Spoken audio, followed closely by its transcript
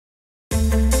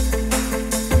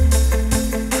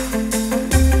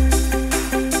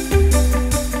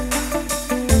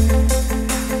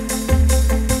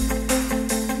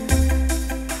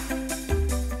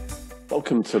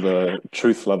Welcome to the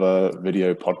TruthLover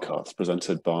video podcast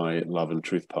presented by Love and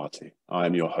Truth Party. I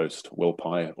am your host, Will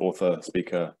Pye, author,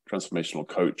 speaker, transformational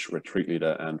coach, retreat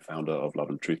leader, and founder of Love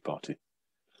and Truth Party.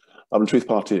 Love and Truth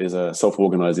Party is a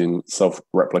self-organizing,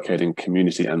 self-replicating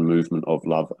community and movement of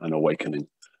love and awakening,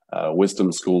 a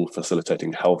wisdom school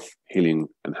facilitating health, healing,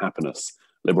 and happiness,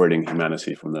 liberating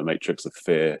humanity from the matrix of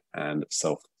fear and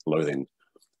self-loathing.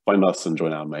 Find us and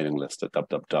join our mailing list at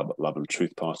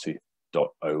www.loveandtruthparty.org.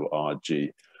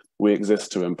 We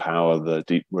exist to empower the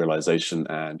deep realization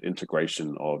and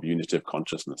integration of unitive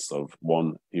consciousness of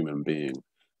one human being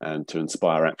and to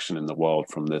inspire action in the world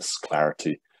from this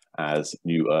clarity as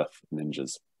New Earth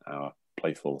Ninjas, our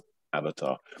playful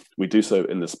avatar. We do so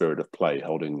in the spirit of play,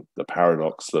 holding the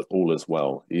paradox that all is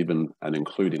well, even and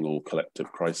including all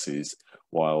collective crises,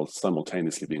 while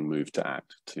simultaneously being moved to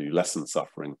act to lessen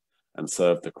suffering and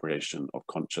serve the creation of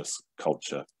conscious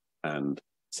culture and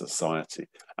society.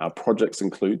 Our projects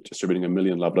include distributing 1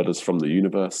 million love letters from the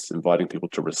universe, inviting people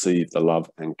to receive the love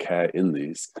and care in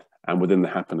these, and within the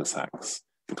happiness hacks,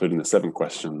 including the 7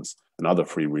 questions and other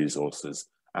free resources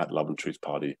at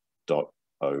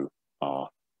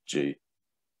loveandtruthparty.org.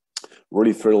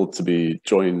 Really thrilled to be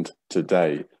joined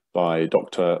today by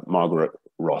Dr. Margaret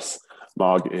Ross.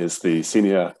 Marg is the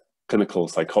Senior Clinical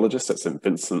Psychologist at St.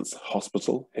 Vincent's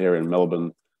Hospital here in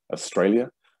Melbourne,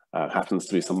 Australia. Happens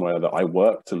to be somewhere that I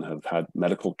worked and have had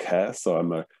medical care, so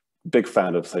I'm a big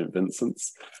fan of St.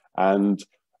 Vincent's. And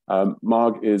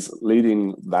Marg is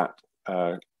leading that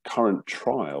current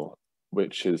trial,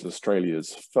 which is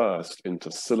Australia's first into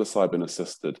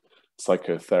psilocybin-assisted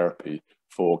psychotherapy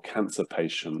for cancer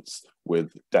patients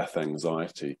with death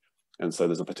anxiety. And so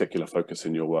there's a particular focus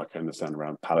in your work, I understand,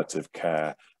 around palliative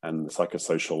care and the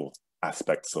psychosocial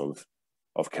aspects of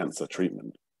cancer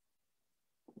treatment.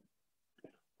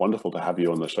 Wonderful to have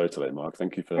you on the show today, Mark.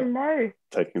 Thank you for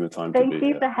taking the time to be here.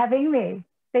 Thank you for having me.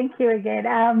 Thank you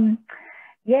again.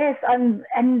 Yes, and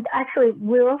actually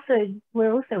we're also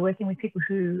working with people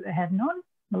who have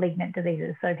non-malignant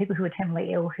diseases, so people who are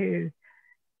terminally ill who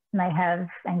may have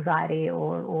anxiety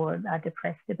or are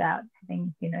depressed about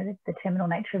having, you know, the terminal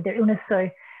nature of their illness. So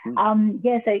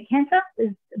yeah, so cancer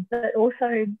is, but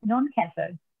also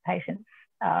non-cancer patients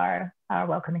are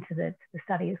welcome into the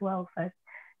study as well. So.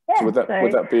 Yeah, so would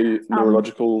that be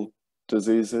neurological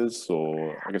diseases,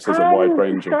 or I guess there's a wide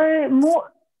range of... So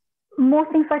more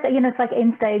things like that, you know, it's like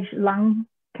end-stage lung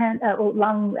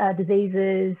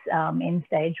diseases,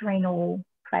 end-stage renal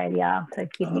failure, so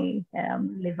kidney,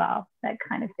 liver, that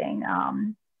kind of thing,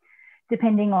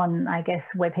 depending on, I guess,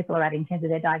 where people are at in terms of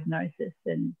their diagnosis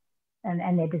and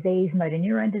their disease, motor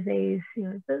neuron disease, you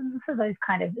know, so those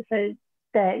kind of, so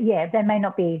yeah, they may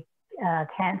not be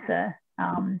cancer,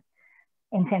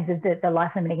 in terms of the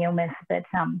life-limiting illness, but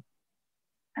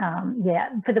yeah,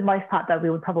 for the most part, though, we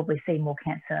would probably see more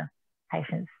cancer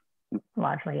patients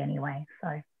largely anyway.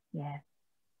 So yeah.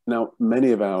 Now,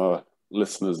 many of our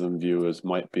listeners and viewers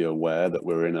might be aware that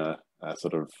we're in a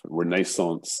sort of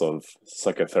renaissance of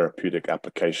psychotherapeutic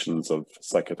applications of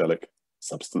psychedelic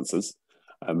substances.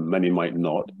 Many might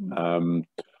not.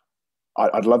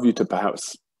 I'd love you to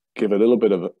perhaps give a little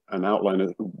bit of an outline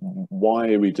of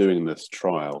why are we doing this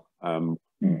trial?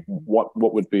 What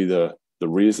would be the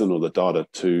reason or the data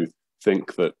to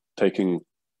think that taking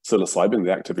psilocybin,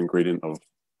 the active ingredient of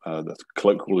the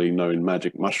colloquially known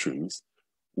magic mushrooms,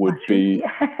 would be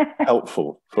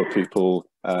helpful for people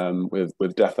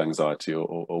with death anxiety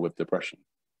or with depression?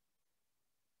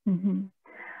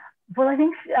 Well, I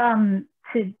think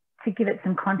to give it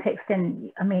some context, and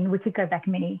I mean, we could go back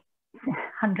many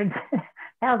hundreds,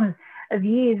 thousands of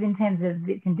years in terms of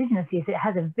its indigenous use. It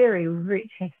has a very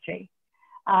rich history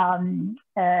in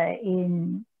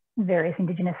various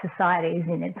indigenous societies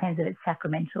in terms of its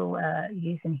sacramental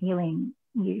use and healing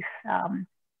use.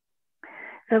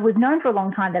 So we've known for a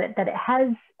long time that it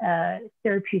has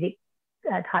therapeutic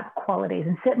type qualities,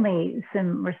 and certainly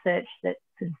some research that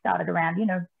sort of started around, you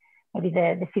know, maybe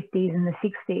the 50s and the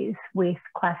 60s with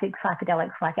classic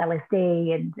psychedelics like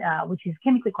LSD, and which is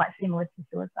chemically quite similar to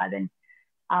psilocybin.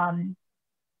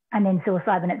 And then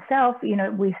psilocybin itself, you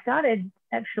know, we started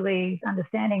actually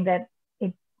understanding that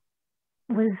it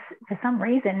was, for some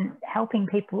reason, helping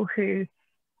people who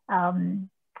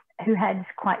had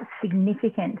quite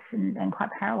significant and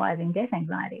quite paralyzing death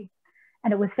anxiety.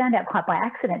 And it was found out quite by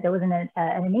accident. There was an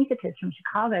anaesthetist from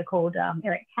Chicago called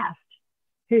Eric Kast,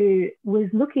 who was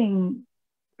looking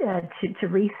to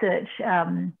research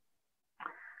a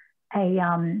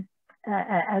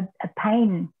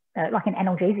pain, like an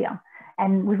analgesia,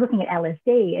 and was looking at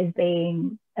LSD as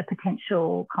being a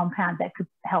potential compound that could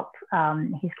help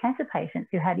his cancer patients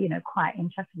who had, you know, quite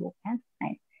intractable cancer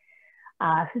pain.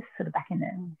 This is sort of back in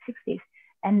the 60s.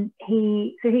 And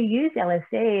he used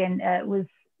LSD and was,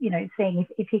 seeing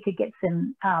if he could get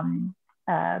some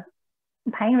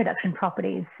pain reduction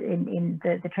properties in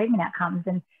the treatment outcomes.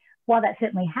 And while that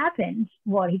certainly happened,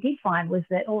 what he did find was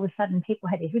that all of a sudden people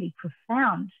had these really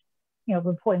profound,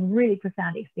 reporting really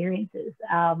profound experiences,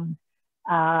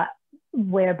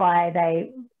 whereby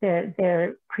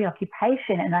their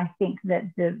preoccupation, and I think that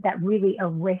that really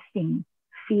arresting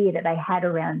fear that they had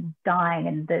around dying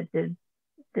and the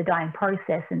dying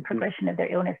process and progression of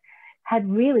their illness had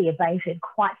really abated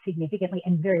quite significantly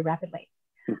and very rapidly.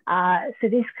 So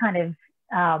this kind of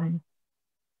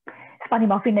spun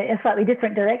him off in a slightly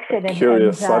different direction.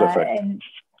 Curious side effect.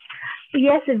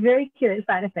 Yes, a very curious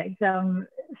side effect.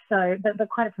 But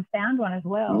quite a profound one as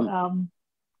well.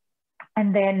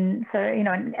 And then,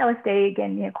 and LSD,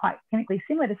 again, quite chemically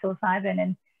similar to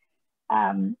psilocybin.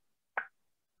 And,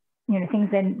 things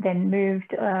then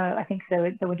moved, I think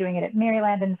so they were doing it at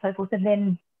Maryland and so forth. And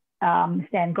then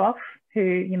Stan Groff, who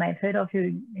you may have heard of,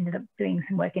 who ended up doing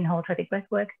some work in holotropic breath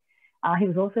work, he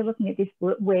was also looking at this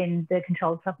when the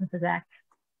Controlled Substances Act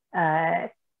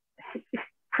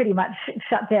pretty much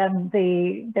shut down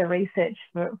the research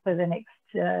for the next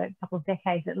couple of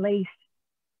decades at least.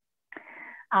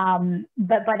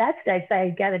 But by that stage,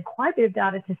 they gathered quite a bit of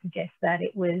data to suggest that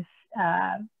it was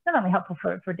not only helpful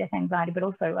for death anxiety, but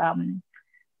also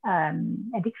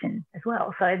addiction as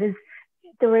well. So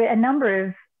there were a number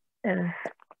of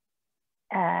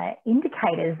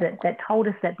indicators that told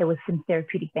us that there was some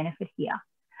therapeutic benefit here.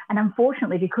 And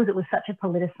unfortunately, because it was such a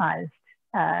politicized,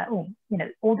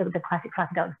 all the classic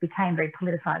psychedelics became very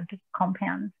politicized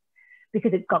compounds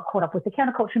because it got caught up with the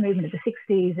counterculture movement of the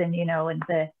 60s and, and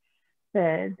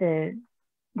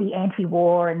the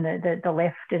anti-war and the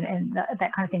left and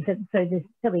that kind of thing. So this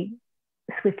really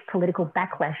swift political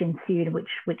backlash ensued,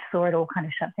 which saw it all kind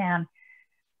of shut down.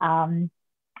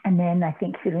 And then I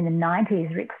think in the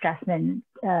 90s, Rick Strassman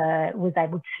was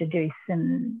able to do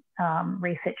some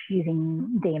research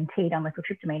using DMT,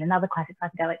 dimethyltryptamine, another classic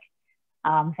psychedelic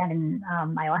found in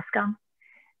ayahuasca.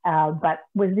 But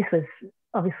this was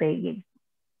obviously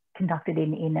conducted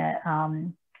in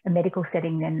a medical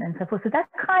setting and so forth. So that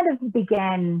kind of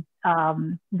began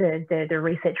the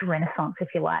research renaissance, if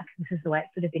you like. This is the way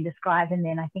it's sort of been described. And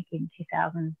then I think in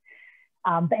 2000,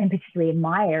 and particularly in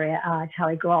my area,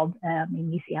 Charlie Grob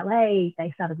in UCLA,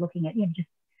 they started looking at, just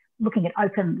looking at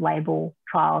open label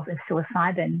trials of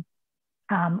psilocybin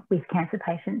with cancer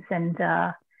patients and,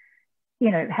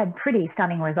 had pretty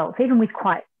stunning results, even with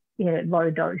quite,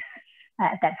 low dose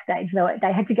at that stage. Though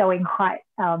they had to go in quite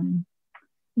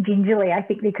gingerly, I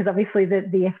think, because obviously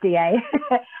the FDA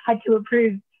had to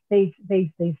approve these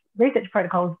research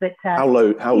protocols. But how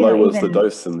low was the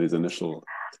dose in these initial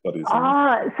studies?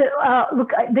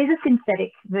 Look, these are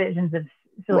synthetic versions of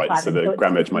psilocybin. Right, so the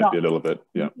grammage might be a little bit,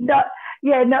 not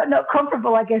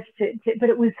comparable, I guess, but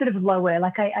it was sort of lower.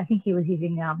 Like I think he was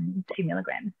using 2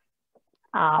 milligrams.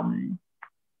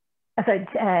 So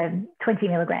 20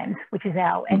 milligrams, which is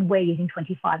and we're using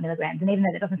 25 milligrams. And even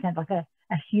though that doesn't sound like a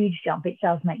huge jump, it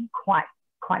does make quite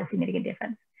a significant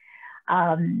difference.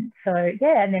 And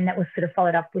then that was sort of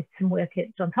followed up with some work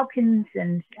at Johns Hopkins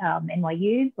and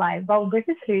NYU by Roland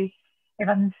Griffiths, who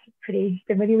everyone's pretty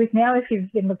familiar with now if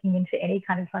you've been looking into any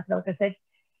kind of psychedelic research.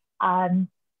 And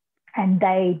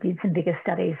they did some bigger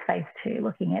studies, phase 2,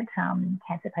 looking at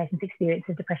cancer patients' experience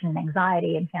of depression and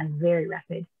anxiety, and found very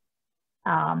rapid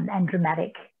and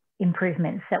dramatic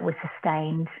improvements that were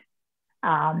sustained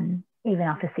even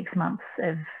after 6 months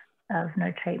of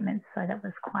no treatment. So that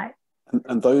was quite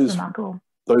remarkable.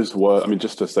 Those were,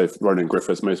 just to say, Roland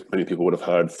Griffiths, many people would have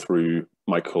heard through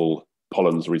Michael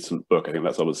Pollan's recent book. I think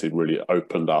that's obviously really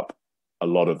opened up a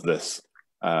lot of this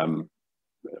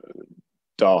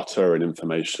data and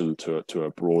information to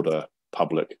a broader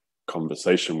public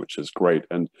conversation, which is great.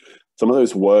 And some of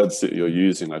those words that you're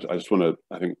using, I just want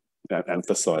to,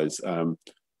 emphasize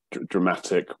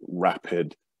dramatic,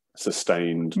 rapid,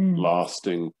 sustained,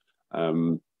 lasting.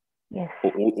 Yes.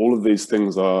 All of these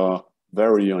things are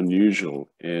very unusual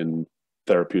in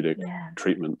therapeutic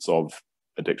treatments of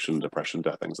addiction, depression,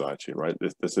 death, anxiety, right?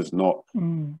 This is not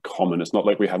common. It's not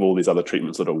like we have all these other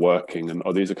treatments that are working and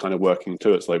these are kind of working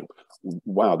too. It's like,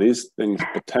 wow, these things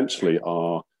potentially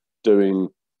are doing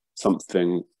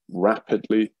something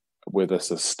rapidly with a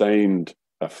sustained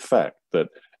effect that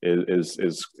is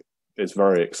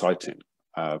very exciting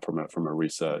from a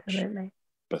research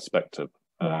perspective.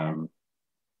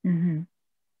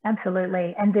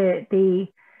 Absolutely. And the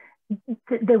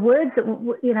words that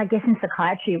I guess in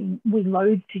psychiatry we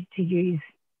loathe to use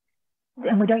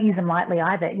and we don't use them lightly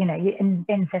either. You know, and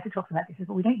Ben Sessa talks about this,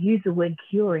 but we don't use the word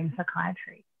cure in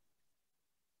psychiatry.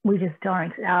 We just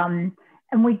don't.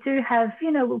 And we do have,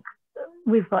 you know,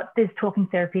 there's talking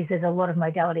therapies. There's a lot of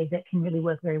modalities that can really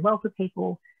work very well for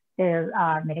people. There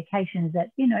are medications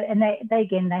that, you know, and they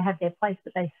again, they have their place,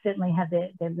 but they certainly have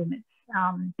their limits.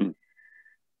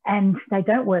 And they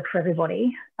don't work for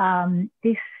everybody.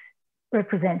 This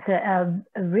represents a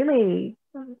really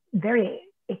very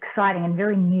exciting and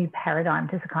very new paradigm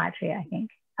to psychiatry, I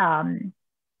think.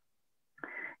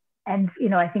 And, you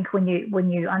know, I think when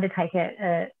you undertake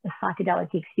a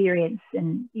psychedelic experience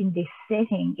and in this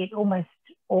setting, it almost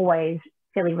always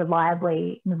fairly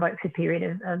reliably invokes a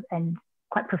period of and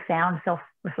quite profound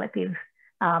self-reflective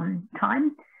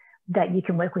time that you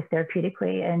can work with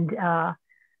therapeutically. And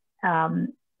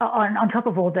on top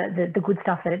of all the good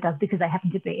stuff that it does, because they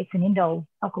happen to be, it's an indole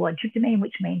alkaloid tryptamine,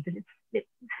 which means that it's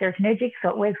serotonergic, so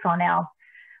it works on our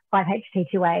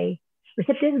 5-HT2A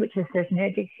receptors, which are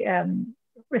serotonergic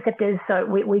receptors. So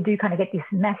we do kind of get this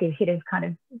massive hit of kind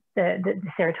of the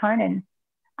serotonin,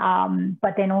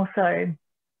 but then also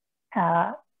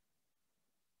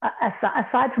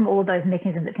aside from all of those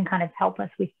mechanisms that can kind of help us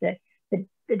with the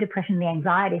depression, the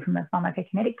anxiety from a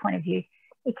pharmacokinetic point of view,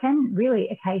 it can really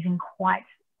occasion quite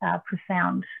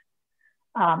profound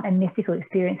and mystical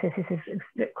experiences. This is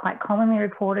quite commonly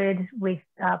reported with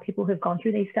people who've gone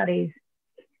through these studies,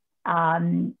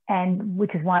 and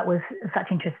which is why it was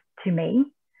such interest to me,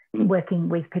 working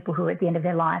with people who are at the end of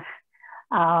their life.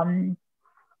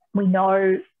 We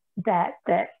know that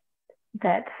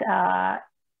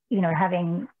you know,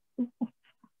 having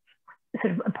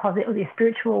sort of a positive, the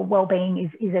spiritual well-being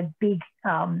is a big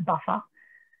buffer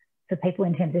for people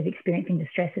in terms of experiencing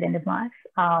distress at end of life.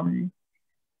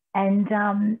 And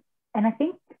I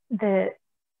think there's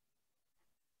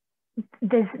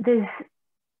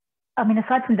I mean,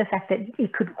 aside from the fact that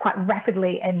it could quite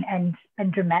rapidly and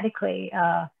dramatically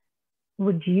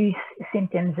reduce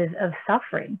symptoms of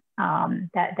suffering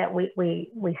that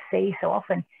we see so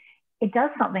often, it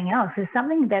does something else. There's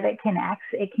something that it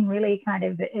can really kind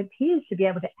of, it appears to be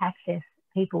able to access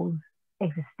people's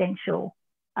existential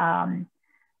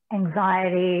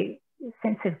anxiety,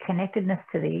 sense of connectedness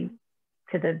to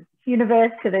the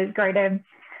universe, to the greater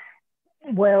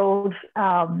world,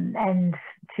 and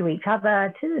to each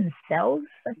other, to themselves,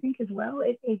 I think, as well.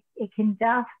 It can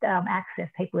just access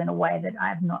people in a way that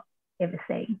I've not ever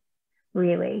seen,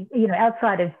 really, you know,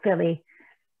 outside of fairly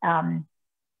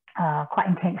quite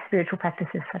intense spiritual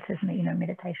practices such as, you know,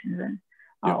 meditations and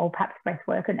or perhaps breath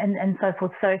work and so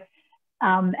forth. So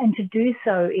and to do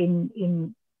so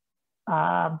in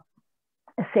a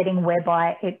setting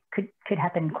whereby it could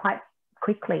happen quite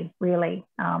quickly, really,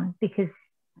 because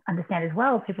understand as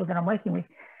well, people that I'm working with,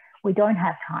 we don't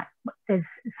have time. There's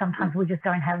sometimes we just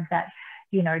don't have that,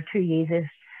 you know, 2 years of,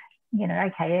 you know,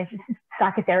 okay,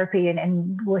 psychotherapy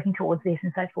and working towards this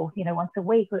and so forth, you know, once a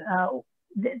week.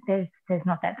 There's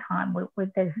not that time.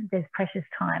 There's precious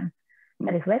time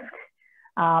that is left,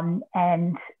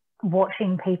 and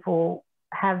watching people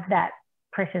have that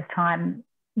precious time,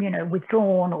 you know,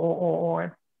 withdrawn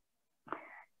or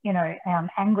you know,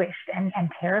 anguished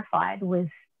and terrified was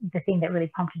the thing that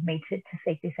really prompted me to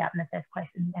seek this out in the first place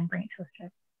and bring it to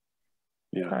Australia.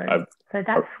 Yeah, so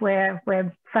that's where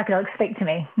psychedelics speak to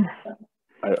me.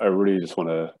 I really just want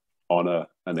to honor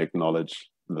and acknowledge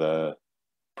the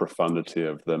profundity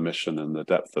of the mission and the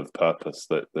depth of purpose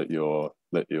that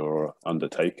you're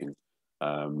undertaking.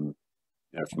 You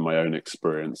know, from my own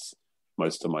experience,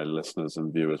 most of my listeners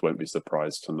and viewers won't be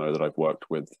surprised to know that I've worked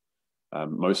with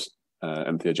most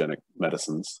entheogenic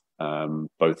medicines,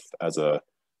 both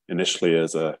initially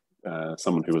as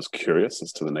someone who was curious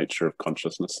as to the nature of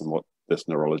consciousness and what this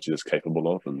neurology is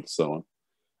capable of, and so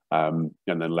on.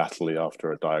 And then latterly,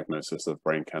 after a diagnosis of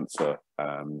brain cancer,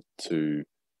 to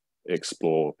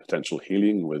explore potential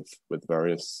healing with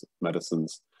various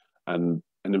medicines. And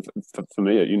for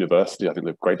me at university, I think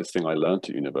the greatest thing I learned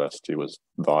at university was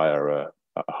via a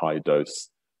high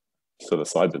dose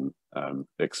psilocybin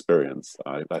experience.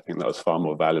 I think that was far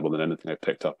more valuable than anything I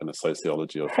picked up in a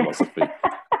sociology or philosophy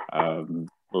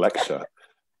lecture.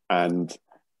 And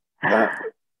that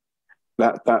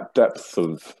depth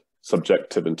of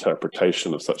subjective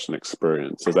interpretation of such an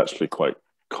experience is actually quite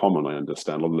common, I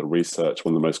understand. A lot of the research,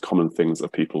 one of the most common things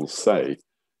that people say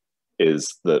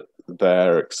is that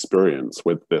their experience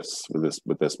with this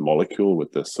molecule,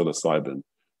 with this psilocybin,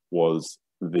 was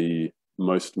the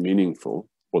most meaningful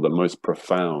or the most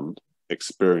profound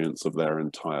experience of their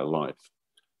entire life.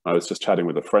 I was just chatting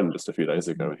with a friend just a few days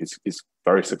ago. He's a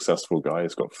very successful guy.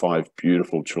 He's got 5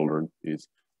 beautiful children. He's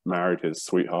married his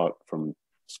sweetheart from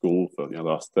school for the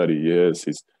last 30 years.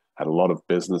 He's had a lot of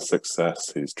business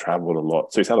success. He's traveled a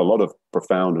lot. So he's had a lot of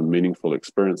profound and meaningful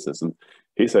experiences. And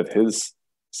he said his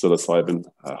psilocybin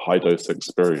high dose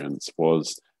experience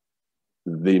was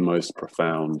the most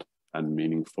profound and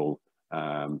meaningful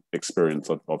experience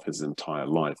of his entire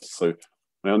life. So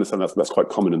I understand that's quite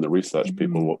common in the research.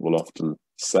 People will often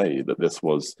say that this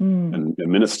was, and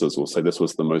ministers will say this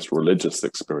was the most religious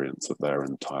experience of their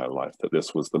entire life, that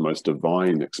this was the most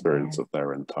divine experience of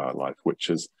their entire life, which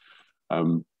is,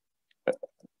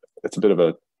 it's a bit of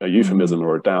a euphemism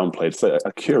or a downplayed, so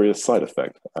a curious side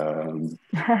effect.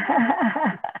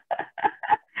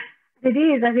 It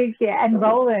is, I think, yeah. And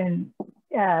Roland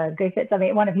Griffiths, I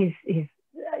mean, one of his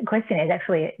question is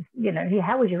actually,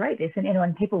 how would you rate this? And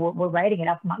when people were rating it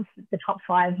up amongst the top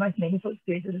 5 most meaningful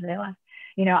experiences of their life,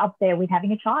 up there with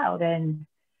having a child and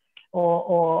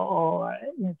or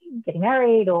getting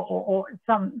married or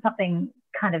something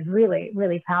kind of really,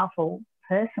 really powerful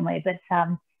personally. But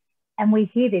and we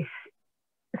hear this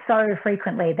so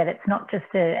frequently that it's not just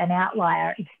an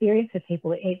outlier experience for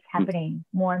people. It's happening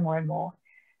more and more and more.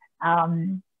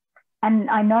 And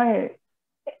I know,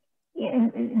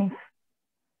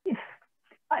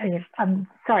 I'm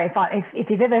sorry if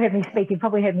you've ever heard me speak, you've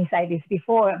probably heard me say this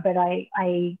before, but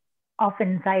I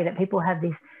often say that people have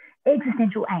this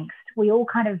existential angst. We all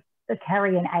kind of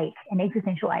carry an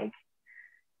existential ache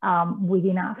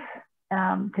within us.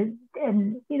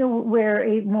 And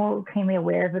we're more keenly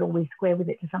aware of it, or we square with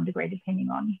it to some degree, depending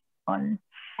on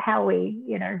how we,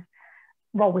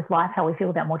 roll with life, how we feel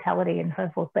about mortality and so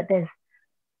forth. But there's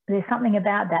something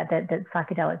about that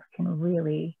psychedelics can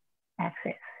really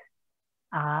access.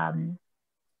 And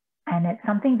it's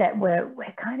something that we're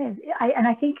kind of,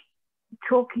 I think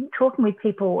talking with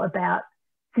people about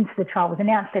since the trial was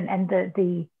announced and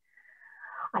the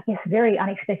I guess very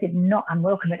unexpected, not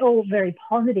unwelcome at all, very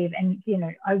positive and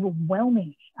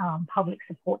overwhelming public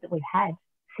support that we've had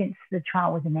since the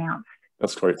trial was announced.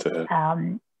 That's great to hear.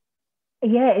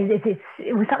 Yeah,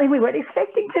 it was something we weren't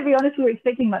expecting, to be honest. We were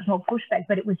expecting much more pushback,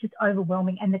 but it was just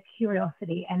overwhelming, and the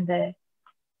curiosity and the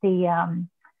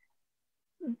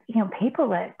people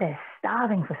they're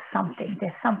starving for something.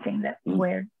 There's something that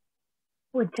we're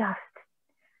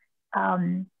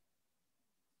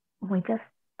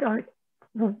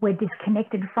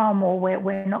disconnected from, or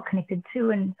we're not connected to,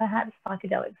 and perhaps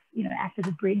psychedelics, act as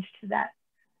a bridge to that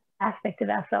aspect of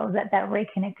ourselves, that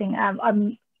reconnecting.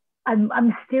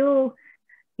 I'm still,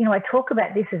 I talk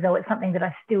about this as though it's something that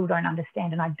I still don't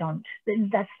understand, and I don't.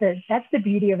 That's the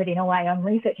beauty of it in a way. I'm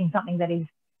researching something that is,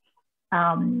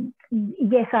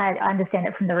 yes, I understand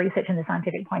it from the research and the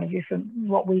scientific point of view, from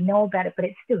what we know about it, but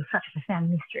it's still such a profound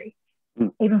mystery,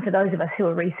 even for those of us who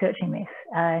are researching this.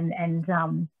 And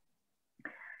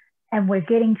we're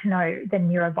getting to know the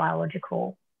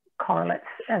neurobiological correlates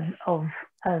of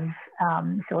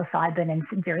psilocybin and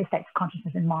various states of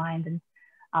consciousness and mind,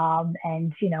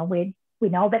 and we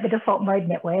know about the default mode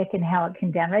network and how it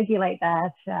can downregulate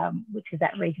that, which is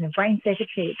that region of brain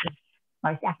circuitry which is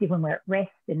most active when we're at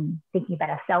rest and thinking about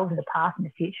ourselves in the past and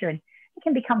the future, and it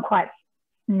can become quite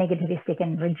negativistic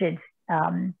and rigid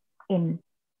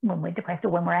when we're depressed or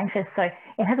when we're anxious. So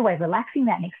it has a way of relaxing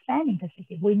that and expanding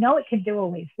perspective. We know it can do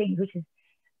all these things, which is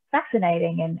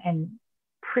fascinating and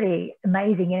pretty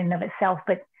amazing in and of itself.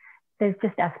 But there's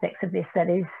just aspects of this that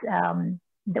is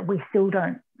that we still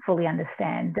don't fully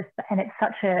understand. And it's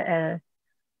such a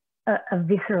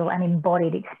visceral and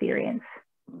embodied experience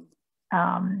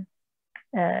for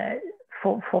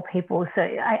people. So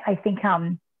I think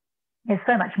there's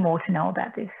so much more to know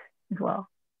about this as well.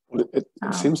 Well, it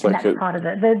seems like that's part of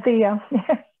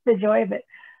the joy of it.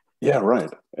 Yeah, right.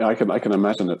 I can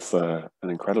imagine it's an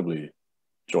incredibly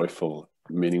joyful,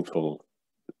 meaningful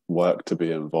work to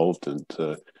be involved in,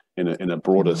 in a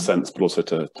broader sense, but also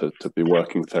to be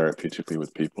working therapeutically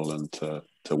with people and to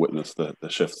witness the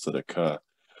shifts that occur.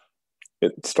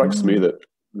 It strikes me that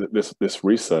this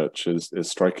research is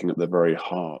striking at the very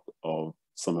heart of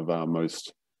some of our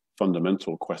most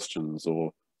fundamental questions,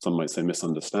 or some might say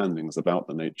misunderstandings about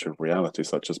the nature of reality,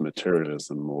 such as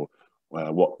materialism, or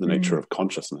what the nature of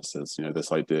consciousness is.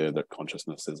 This idea that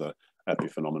consciousness is a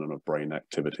epiphenomenon of brain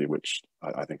activity, which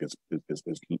I think is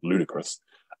ludicrous.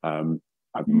 I'm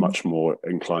much more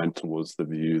inclined towards the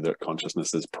view that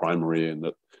consciousness is primary, and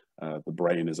that the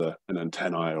brain is an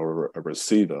antennae or a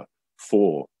receiver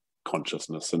for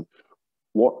consciousness. And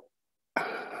what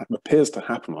appears to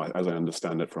happen, as I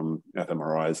understand it from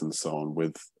fMRIs and so on,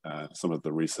 with some of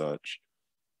the research,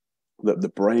 that the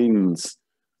brain's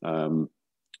the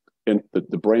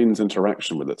brain's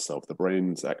interaction with itself, the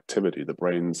brain's activity, the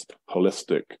brain's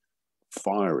holistic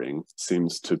firing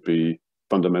seems to be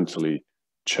fundamentally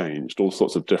changed. All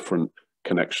sorts of different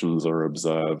connections are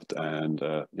observed, and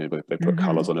they put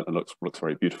colors on it, and it looks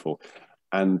very beautiful.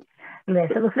 And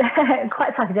yes, it looks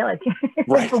quite psychedelic.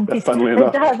 Right, funnily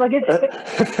enough.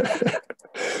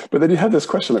 But then you have this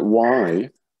question, like, why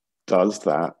does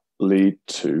that lead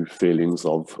to feelings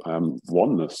of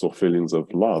oneness or feelings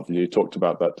of love? You talked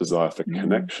about that desire for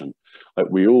connection. Like,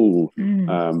 we all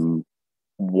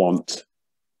want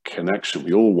connection.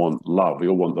 We all want love. We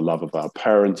all want the love of our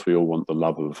parents. We all want the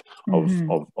love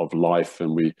of life.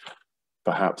 And we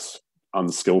perhaps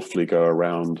unskillfully go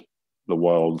around the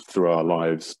world through our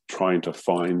lives trying to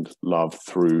find love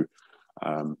through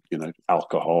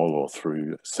alcohol, or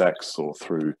through sex, or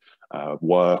through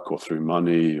work, or through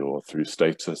money, or through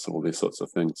status, all these sorts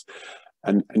of things.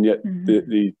 And yet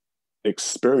the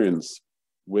experience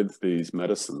with these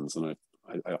medicines, and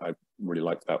I really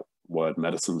like that word,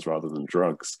 medicines, rather than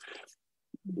drugs,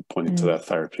 pointing to their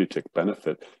therapeutic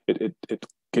benefit. It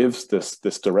gives this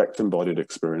direct embodied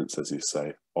experience, as you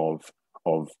say, of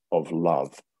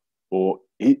love, or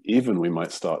even we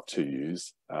might start to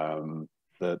use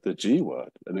the G word,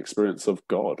 an experience of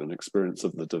God, an experience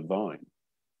of the divine.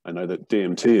 I know that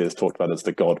DMT is talked about as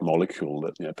the God molecule,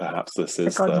 that perhaps this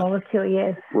is the God molecule,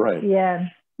 yes. Right. Yeah.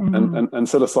 And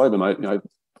psilocybin,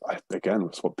 I again,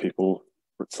 it's what people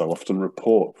so often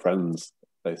report. Friends,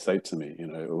 they say to me,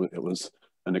 it was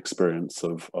an experience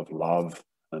of love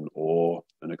and awe,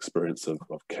 an experience of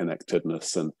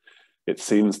connectedness. And it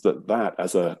seems that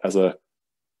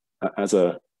as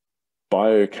a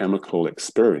biochemical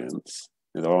experience,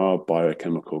 there are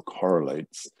biochemical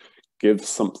correlates, gives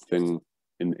something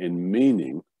in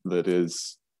meaning that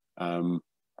is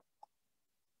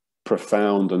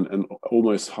profound and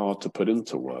almost hard to put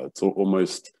into words, or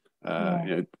almost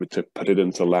to put it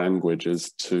into language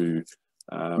is to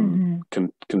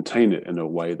contain it in a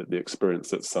way that the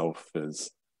experience itself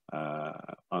is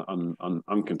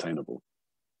uncontainable.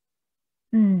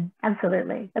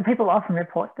 Absolutely. And people often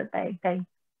report that they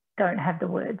don't have the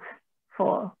words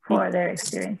for their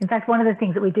experience. In fact, one of the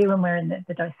things that we do when we're in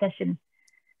the dose session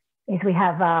is we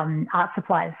have art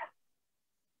supplies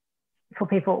for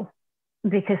people,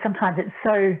 because sometimes it's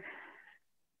so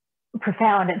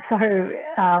profound, it's so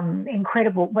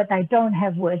incredible, but they don't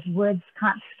have words. Words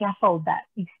can't scaffold that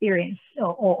experience,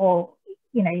 or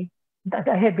I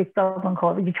heard Rick Feldman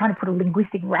call it, you're trying to put a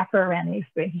linguistic wrapper around the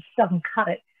experience, it just doesn't cut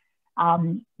it.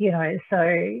 So,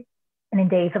 and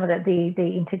indeed some of the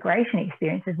integration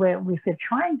experiences where we sort of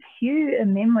try and cue a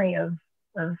memory of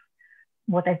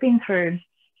what they've been through,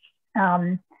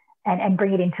 and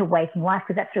bring it into waking life,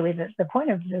 because that's really the point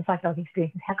of the psychedelic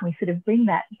experience, is how can we sort of bring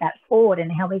that forward,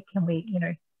 and how can we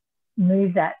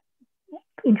move that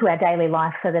into our daily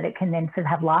life so that it can then sort of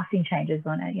have lasting changes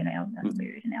on our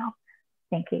mood and our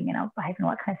thinking and our behavior and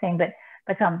all that kind of thing. But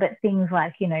things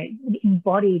like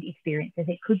embodied experiences,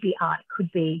 it could be art, it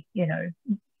could be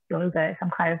yoga,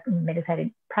 some kind of meditative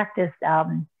practice,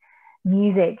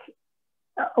 music,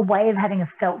 a way of having a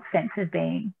felt sense of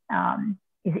being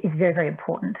is very, very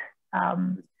important.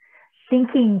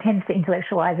 Thinking tends to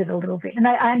intellectualize it a little bit, and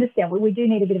I understand we do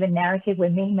need a bit of a narrative. We're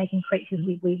meaning-making creatures.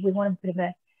 We want a bit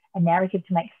of a narrative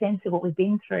to make sense of what we've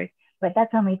been through, but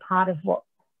that's only part of what's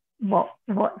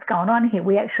going on here.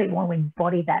 We actually want to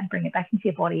embody that and bring it back into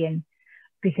your body, and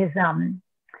because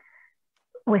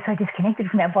we're so disconnected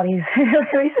from our bodies,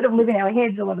 we sort of live in our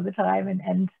heads a lot of the time,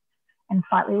 and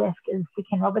slightly left, as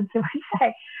Ken Robinson would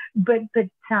say. But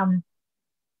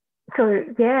so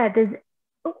yeah,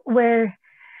 where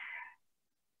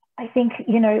I think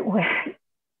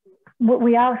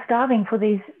we are starving for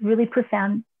these really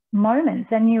profound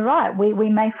moments, and you're right, we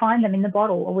may find them in the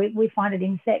bottle, or we find it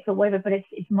in sex or whatever, but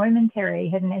it's momentary,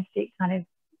 hedonistic kind of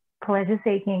pleasure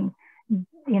seeking.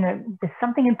 There's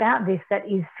something about this that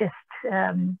is just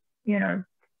the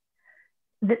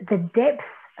depth,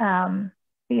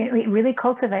 it really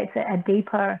cultivates a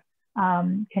deeper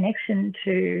connection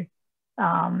to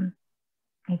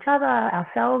each other,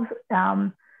 ourselves,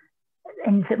 and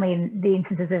certainly in the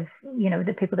instances of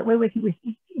the people that we're working with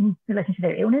in relation to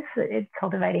their illness, it's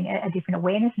cultivating a different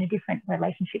awareness and a different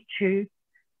relationship to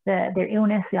their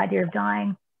illness, the idea of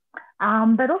dying,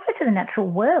 but also to the natural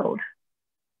world.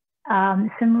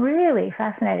 Some really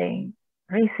fascinating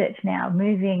research now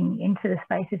moving into the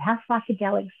space of how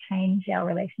psychedelics change our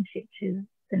relationship to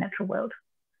the natural world.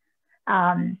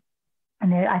 And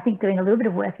they're, I think, doing a little bit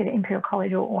of work at Imperial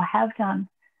College, or have done.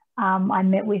 I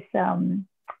met with a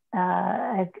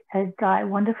guy,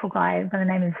 wonderful guy by the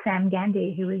name of Sam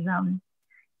Gandhi, who was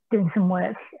doing some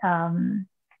work.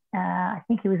 I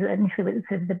think he was initially with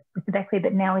the Beckley,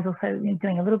 but now he's also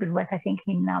doing a little bit of work, I think,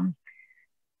 in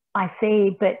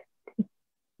IC. But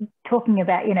talking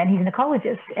about, and he's an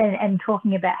ecologist, and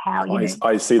talking about how,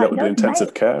 I see that with the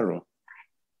intensive care, or?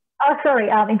 Oh, sorry,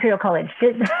 Imperial College.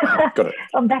 Got it.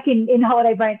 I'm back in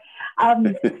holiday brain.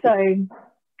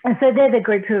 So they're the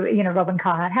group who, Robin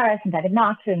Carhart-Harris and David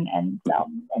Nutt and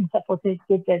so forth, who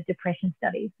did the depression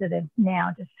studies. So they've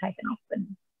now just taken off,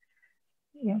 and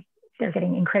they're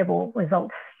getting incredible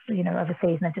results, overseas,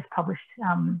 and they've just published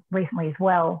recently as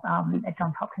well at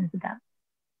Johns Hopkins about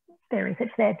their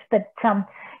research there. But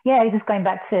just going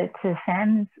back to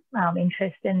Sam's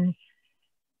interest in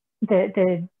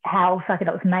how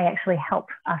psychedelics may actually help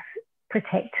us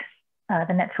protect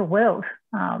the natural world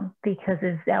because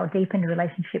of our deepened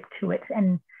relationship to it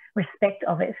and respect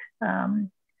of it.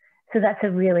 So that's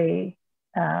a really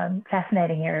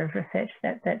fascinating area of research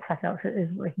that psychedelics is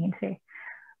looking into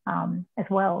as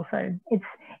well. So it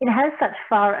has such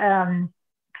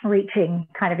far-reaching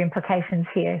kind of implications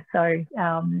here. So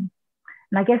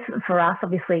and I guess for us,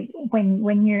 obviously,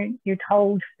 when you're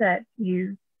told that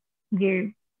you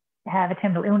have a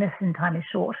terminal illness and time is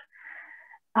short,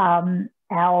 our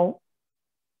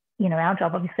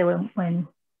job, obviously, when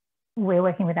we're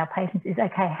working with our patients, is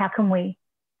okay. How can we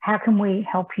help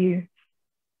you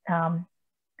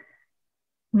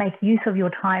make use of your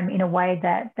time in a way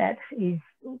that is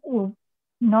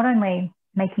not only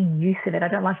making use of it. I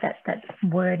don't like that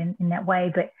word in that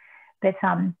way, but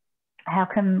how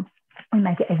can we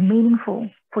make it as meaningful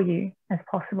for you as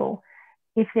possible?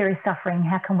 If there is suffering,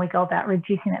 how can we go about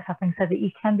reducing that suffering so that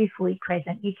you can be fully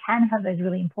present? You can have those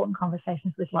really important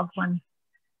conversations with loved ones.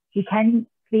 You can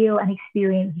feel and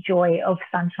experience joy of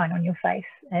sunshine on your face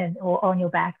or on your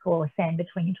back, or sand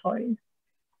between your toes,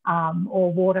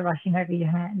 or water rushing over your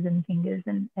hands and fingers,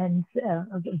 and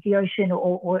the ocean,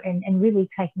 and really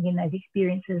taking in those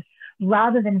experiences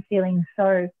rather than feeling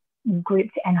so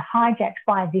gripped and hijacked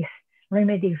by this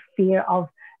ruminative fear of,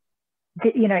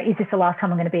 is this the last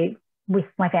time I'm going to be with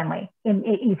my family? And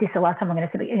is this the last time I'm going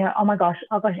to see, oh my gosh,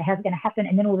 how's it going to happen?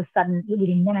 And then all of a sudden,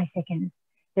 within nanoseconds,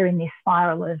 they're in this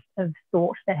spiral of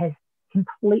thought that has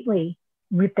completely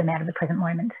ripped them out of the present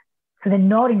moment. So they're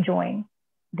not enjoying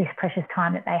this precious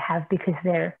time that they have because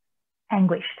they're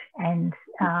anguished and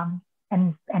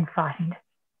frightened.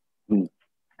 Mm.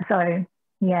 So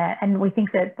yeah, and we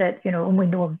think that and we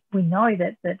know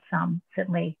that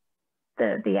certainly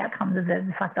the outcomes of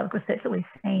the psychedelic research that we've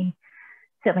seen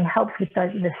certainly helps with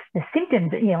the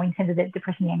symptoms, in terms of the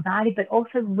depression and anxiety, but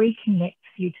also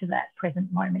reconnects you to that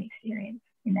present moment experience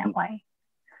in that way.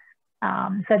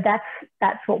 So that's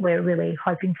what we're really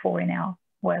hoping for in our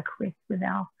work with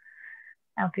our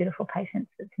beautiful patients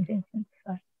at St. Vincent.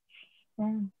 So,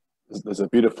 yeah. There's a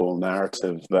beautiful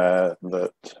narrative there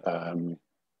that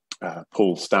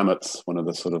Paul Stamets, one of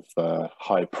the sort of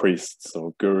high priests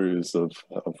or gurus of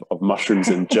mushrooms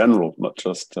in general, not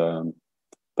just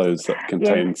those that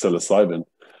contain psilocybin,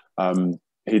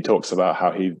 he talks about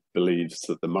how he believes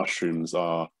that the mushrooms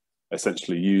are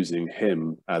essentially using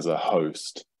him as a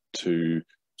host to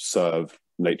serve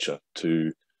nature,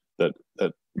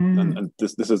 and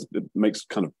this it makes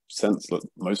kind of sense that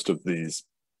most of these,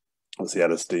 obviously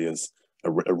LSD is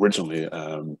originally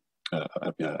a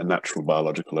natural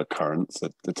biological occurrence.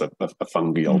 It's a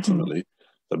fungi ultimately,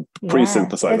 the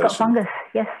pre-synthesization. They've got fungus,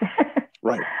 yes.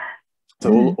 Right.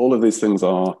 So all of these things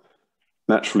are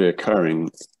naturally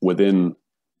occurring within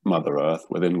Mother Earth,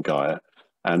 within Gaia,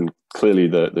 and clearly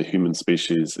the human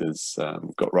species is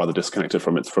got rather disconnected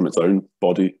from its own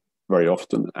body very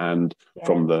often, and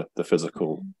from the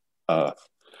physical Earth.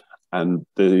 And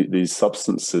these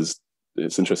substances,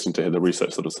 it's interesting to hear the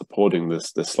research sort of supporting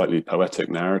this slightly poetic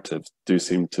narrative, do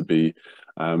seem to be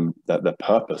that their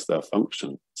purpose, their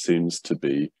function seems to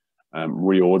be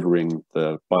reordering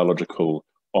the biological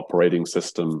operating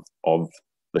system of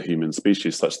the human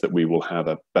species, such that we will have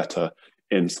a better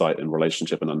insight and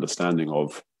relationship and understanding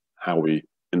of how we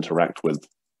interact with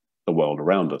the world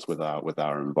around us, with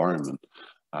our environment,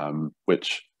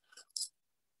 which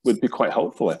would be quite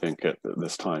helpful, I think, at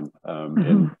this time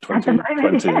in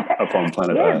 2020 upon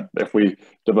planet Earth, if we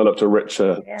developed a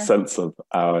richer sense of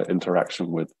our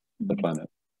interaction with the planet.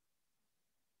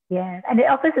 Yeah, and it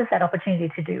offers us that opportunity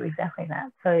to do exactly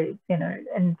that. So,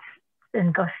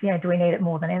 and gosh, do we need it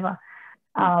more than ever?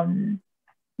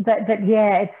 But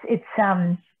yeah, it's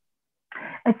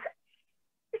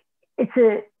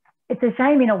a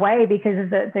shame in a way because of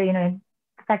the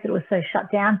fact that it was so shut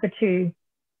down for 2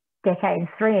 decades,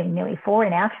 3 and nearly 4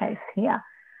 in our case here.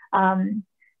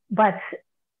 But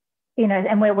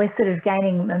and we're sort of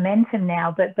gaining momentum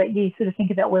now. But you sort of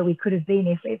think about where we could have been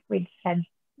if we'd had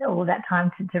all that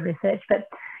time to research. But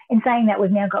in saying that,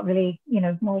 we've now got really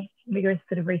more rigorous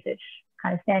sort of research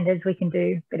kind of standards. We can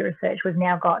do a bit of research. We've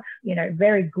now got, you know,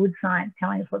 very good science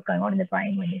telling us what's going on in the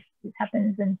brain when this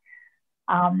happens. And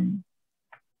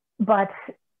but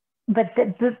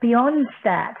beyond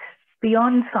that,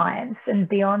 beyond science and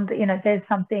beyond, you know, there's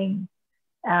something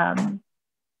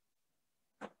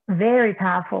very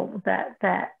powerful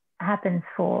that happens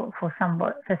for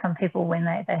some people when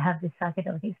they have this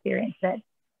psychedelic experience that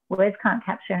words can't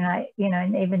capture. And you know,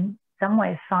 and even some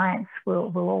ways science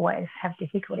will always have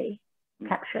difficulty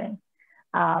capturing.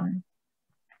 But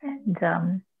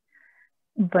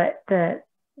the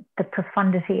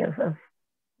profundity of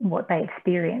what they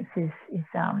experience is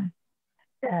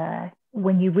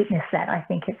when you witness that, I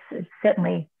think it's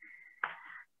certainly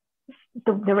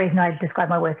the reason I describe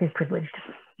my work as privileged,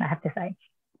 I have to say.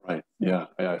 Right. Yeah,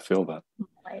 I feel that.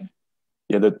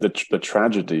 Yeah, the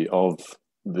tragedy of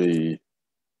the,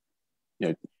 you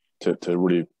know, to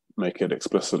really make it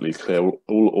explicitly clear,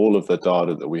 all of the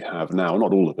data that we have now,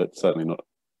 not all of it, certainly not,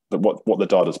 but what the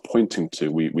data is pointing to,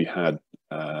 we had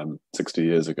 60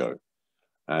 years ago.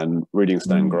 And reading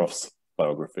Stan Grof's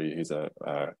biography, he's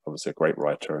obviously a great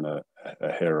writer and a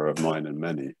hero of mine and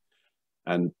many.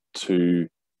 And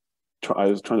I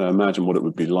was trying to imagine what it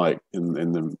would be like in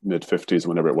the mid-50s,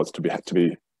 whenever it was, to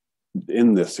be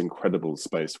in this incredible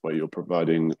space where you're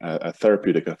providing a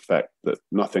therapeutic effect that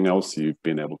nothing else you've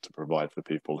been able to provide for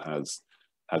people has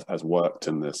worked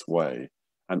in this way,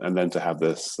 and then to have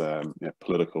this you know,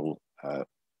 political,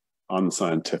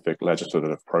 unscientific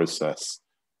legislative process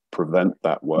prevent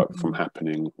that work from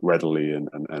happening readily and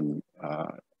in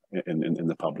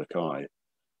the public eye.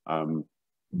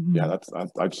 Yeah,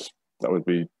 that would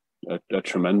be a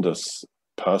tremendous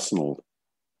personal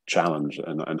challenge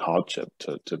and hardship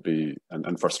to be,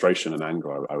 and frustration and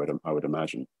anger, I would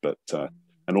imagine. But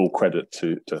and all credit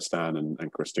to Stan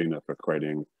and Christina for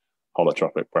creating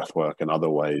holotropic breathwork and other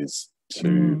ways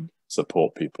to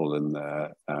support people in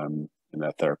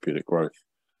their therapeutic growth.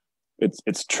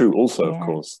 It's true also, of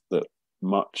course, that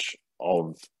much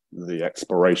of the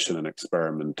exploration and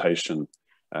experimentation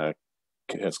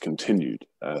has continued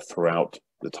throughout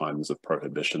the times of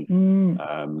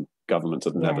prohibition. Governments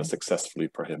have never successfully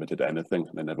prohibited anything,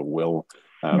 and they never will.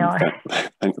 No.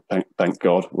 Thank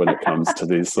God, when it comes to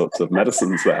these sorts of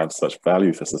medicines that have such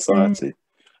value for society.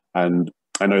 And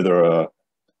I know there are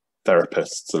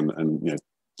therapists, and you know,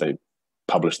 they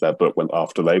publish their book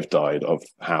after they've died, of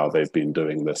how they've been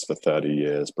doing this for 30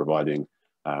 years, providing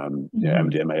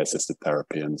MDMA-assisted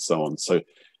therapy and so on. So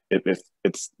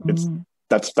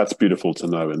that's beautiful to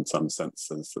know in some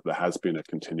senses, that there has been a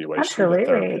continuation of the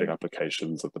therapeutic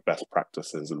applications of the best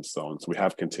practices and so on. So we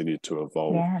have continued to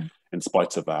evolve in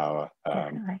spite of our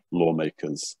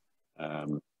lawmakers'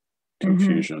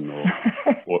 confusion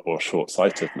or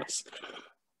short-sightedness.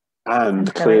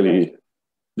 And clearly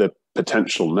the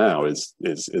potential now is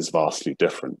vastly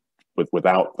different,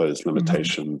 without those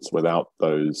limitations, without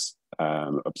those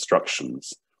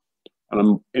obstructions. And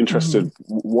I'm interested,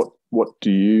 what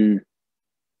do you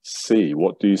see?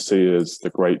 What do you see as the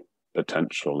great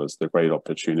potential, as the great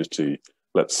opportunity?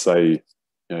 Let's say,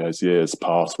 you know, as years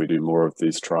pass, we do more of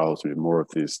these trials, we do more of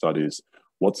these studies.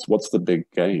 What's the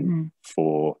big gain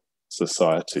for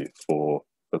society, for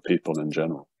people in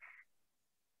general?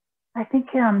 I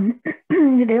think, you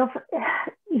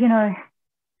know,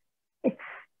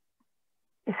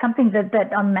 it's something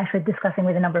that I'm actually discussing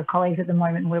with a number of colleagues at the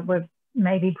moment. We're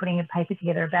maybe putting a paper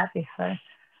together about this. So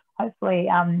hopefully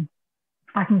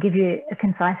I can give you a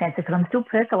concise answer, because I'm still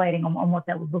percolating on what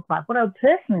that would look like. What I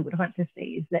personally would hope to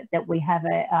see is that we have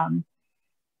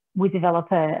we develop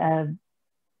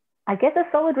I guess a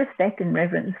solid respect and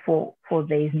reverence for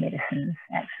these medicines,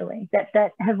 actually,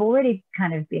 that have already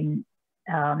kind of been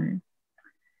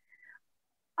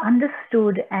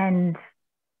understood and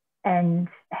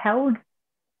held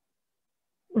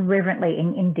reverently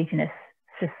in Indigenous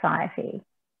society,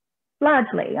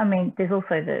 largely. I mean, there's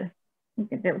also the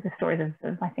stories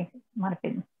of I think it might have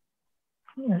been,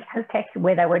 you know, Aztecs,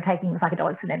 where they were taking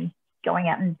psychedelics and then going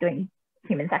out and doing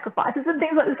human sacrifices and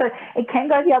things like this. So it can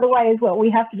go the other way as well.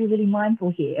 We have to be really mindful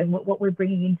here, and what we're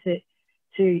bringing into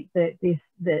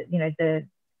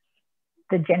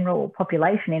the general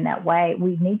population in that way.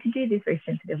 We need to do this very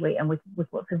sensitively and with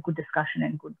lots of good discussion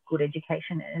and good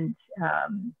education. And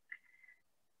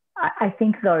I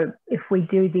think, though, if we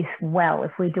do this well,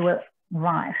 if we do it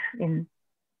right in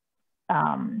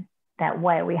that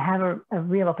way, we have a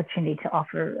real opportunity to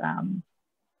offer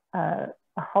a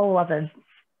whole other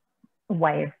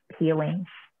way of healing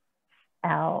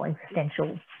our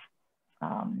existential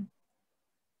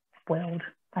world,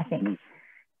 I think.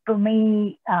 For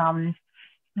me, I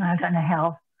don't know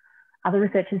how other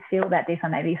researchers feel about this. I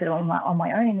may be sort of on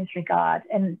my own in this regard.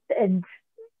 And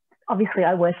obviously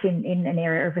I work in an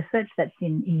area of research that's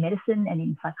in medicine and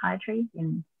in psychiatry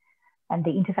and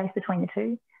the interface between the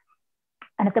two.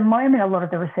 And at the moment, a lot of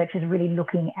the research is really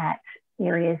looking at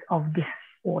areas of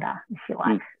disorder, if you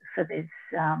like. So there's,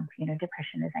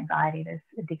 depression, there's anxiety, there's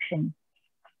addiction,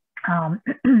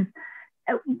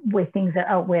 where things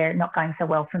we're not going so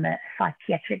well from a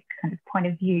psychiatric kind of point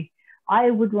of view.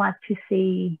 I would like to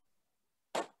see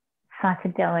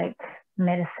psychedelic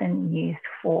medicine used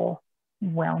for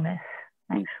wellness,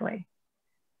 actually,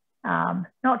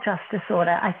 not just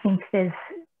disorder. I think there's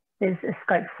a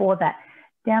scope for that.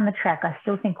 Down the track, I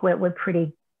still think we're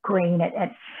pretty green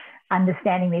at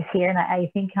understanding this here, and I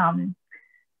think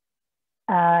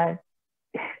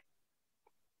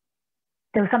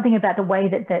there was something about the way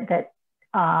that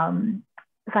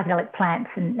psychedelic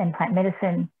plants and plant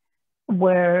medicine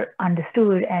were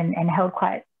understood and held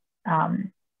quite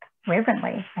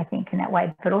reverently, I think, in that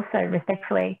way, but also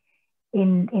respectfully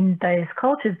in those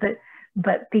cultures,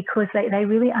 but because they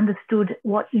really understood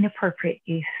what inappropriate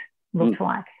use looked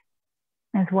like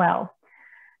as well.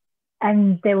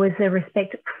 And there was a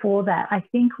respect for that. I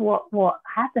think what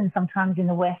happens sometimes in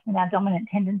the West, and our dominant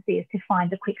tendency is to find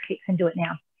the quick fix and do it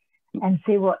now and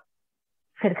see what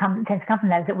sort of tends to come from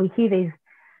that, is that we hear these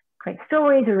great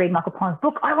stories, we read Michael Pollan's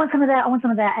book, I want some of that,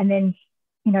 and then,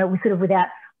 we sort of, without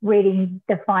reading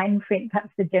the fine print,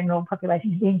 perhaps the general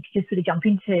population, just sort of jump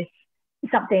into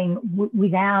something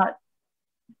without,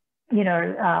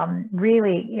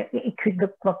 really, it could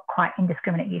look quite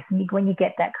indiscriminate use. And when you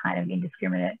get that kind of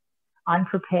indiscriminate,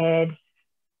 unprepared,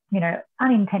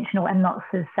 unintentional and not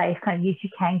so safe kind of use, you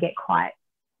can get quite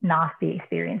nasty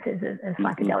experiences of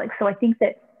psychedelics. So I think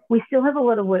that we still have a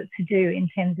lot of work to do in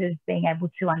terms of being able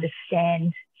to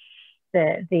understand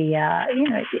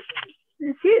psychedelics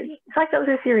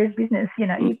are serious business.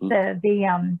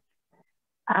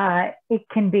 It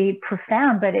can be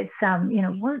profound, but it's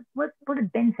what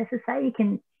did Ben Sessa say? You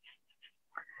can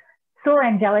soar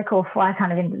angelic or fly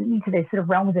kind of into those sort of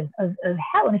realms of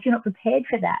hell, and if you're not prepared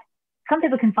for that, some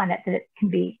people can find that it can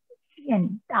be,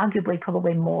 and arguably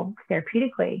probably more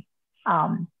therapeutically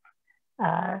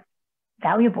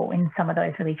valuable in some of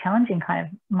those really challenging kind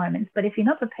of moments. But if you're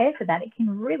not prepared for that, it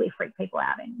can really freak people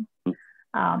out and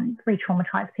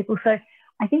re-traumatize people. So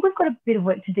I think we've got a bit of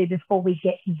work to do before we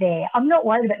get there. I'm not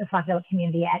worried about the psychedelic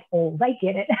community at all. They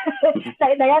get it.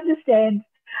 they understand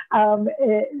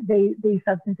these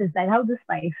substances. They hold the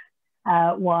space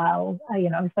while,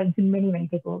 I've spoken to many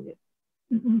people,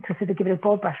 to sort of give it a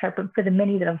broad brush up, but for the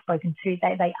many that I've spoken to,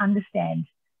 they understand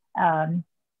and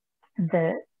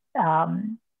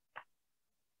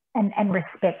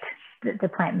respect the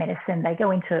plant medicine. They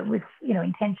go into it with,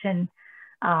 intention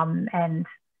and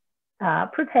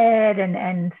prepared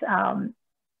and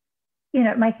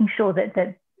making sure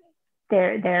that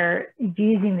they're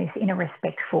using this in a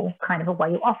respectful kind of a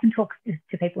way. You often talk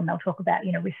to people and they'll talk about,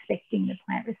 respecting the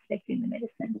plant, respecting the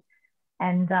medicine,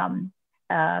 and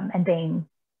being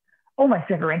almost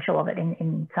reverential of it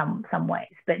in some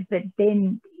ways. But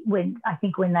then when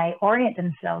they orient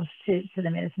themselves to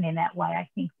the medicine in that way, I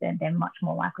think that they're much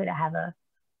more likely to have a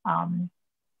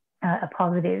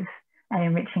positive and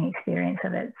enriching experience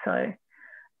of it. So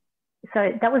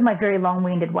that was my very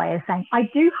long-winded way of saying I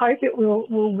do hope it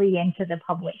will re-enter the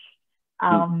public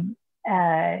in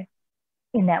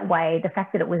that way. The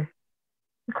fact that it was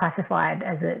classified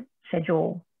as a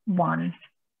Schedule 1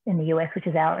 in the US, which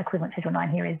is our equivalent Schedule 9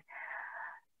 here, is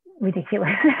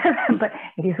ridiculous. But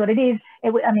it is what it is.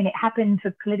 It happened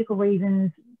for political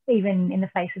reasons. Even in the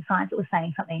face of science, it was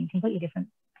saying something completely different.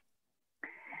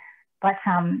 But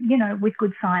with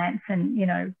good science and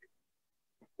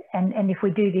and if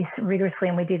we do this rigorously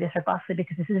and we do this robustly,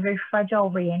 because this is a very fragile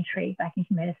re-entry back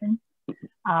into medicine,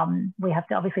 we have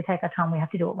to obviously take our time. We have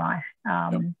to do it right,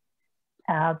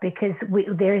 because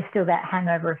there is still that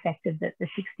hangover effect of the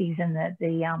 60s and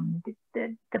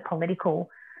the political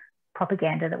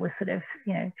propaganda that was sort of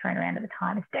thrown around at the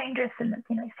time. It's dangerous, and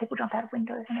people jump out of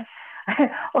windows and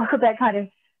all of that kind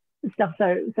of stuff.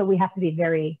 So we have to be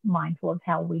very mindful of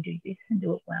how we do this and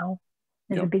do it well.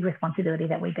 There's a big responsibility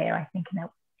that we bear, I think, in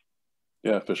that.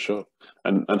 Yeah, for sure.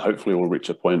 And hopefully we'll reach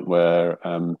a point where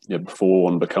before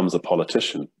one becomes a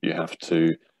politician, you have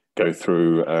to go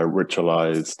through a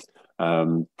ritualized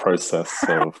process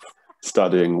of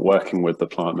studying, working with the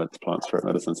plant spirit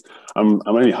medicines. I'm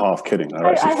only half kidding.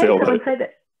 I actually feel that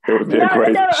it would be a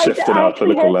great shift in our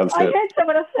political landscape. I heard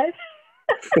someone else say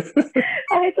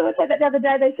I heard someone say that the other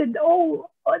day. They said,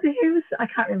 I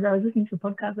can't remember, I was listening to a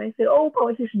podcast, they said all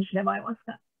politicians should have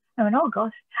ayahuasca. I went, oh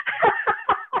gosh.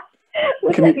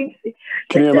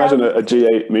 Can you imagine a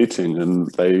G8 meeting and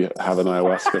they have an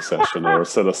ayahuasca session or a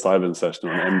psilocybin session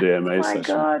or an MDMA session?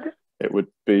 God. It would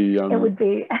be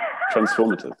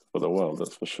transformative for the world,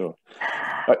 that's for sure.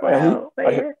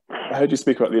 I heard you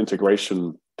speak about the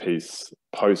integration piece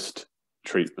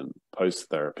post-treatment,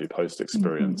 post-therapy,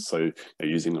 post-experience. So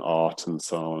using art and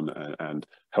so on and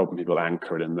helping people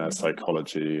anchor it in their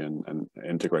psychology and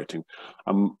integrating.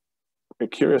 I'm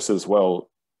curious as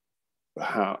well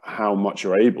how much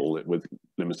you're able, with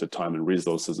limited time and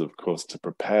resources, of course, to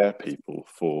prepare people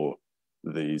for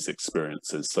these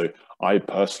experiences. So I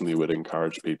personally would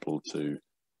encourage people to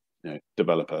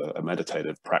develop a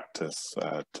meditative practice,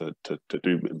 to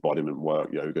do embodiment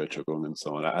work, yoga, qigong, and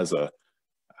so on, as a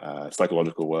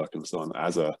psychological work and so on,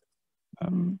 as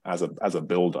a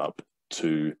build up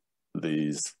to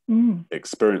these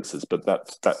experiences. But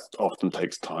that often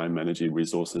takes time, energy,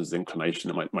 resources, inclination.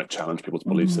 It might challenge people's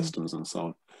belief systems and so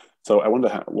on. So I wonder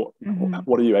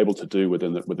what are you able to do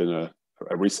within a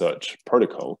research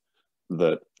protocol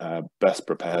that best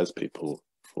prepares people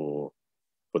for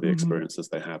the experiences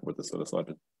they have with the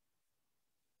psilocybin?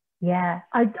 Yeah,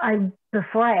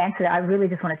 before I answer that, I really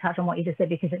just want to touch on what you just said,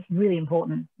 because it's really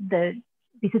important.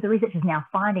 Because the research is now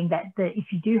finding that if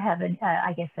you do have a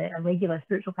regular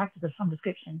spiritual practice of some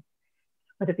description,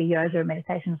 whether it be yoga or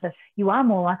meditation, so you are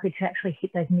more likely to actually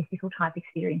hit those mystical type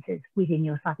experiences within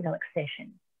your psychedelic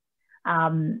session.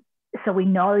 So we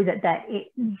know that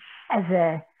it's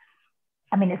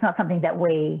not something that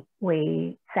we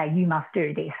say you must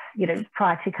do this,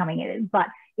 prior to coming in. But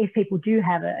if people do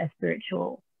have a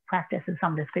spiritual practice of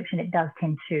some description, it does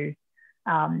tend to,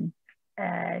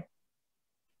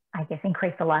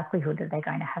 increase the likelihood that they're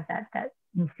going to have that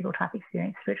mystical type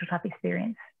experience, spiritual type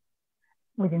experience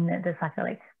within the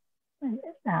psychedelic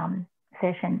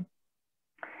session.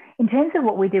 In terms of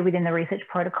what we do within the research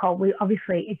protocol, we have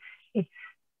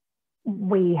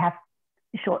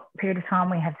a short period of time.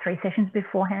 We have 3 sessions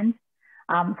beforehand.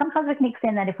 Sometimes we can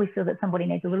extend that if we feel that somebody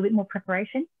needs a little bit more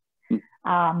preparation,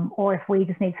 or if we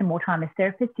just need some more time as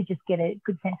therapists to just get a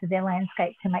good sense of their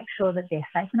landscape to make sure that they're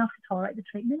safe enough to tolerate the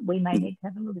treatment. We may need to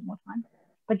have a little bit more time.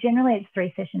 But generally it's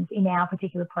 3 sessions in our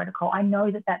particular protocol. I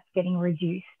know that that's getting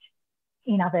reduced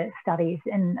in other studies.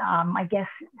 And I guess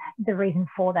the reason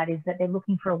for that is that they're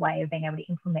looking for a way of being able to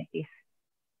implement this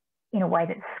in a way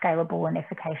that's scalable and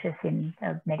efficacious in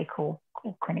a medical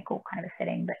or clinical kind of a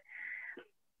setting. But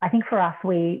I think for us,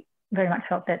 we very much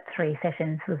felt that 3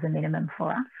 sessions was the minimum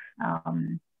for us.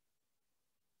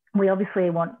 We obviously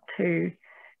want to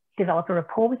develop a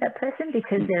rapport with that person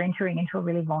because they're entering into a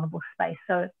really vulnerable space.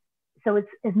 So it's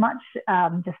as much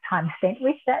just time spent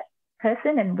with that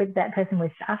person and with that person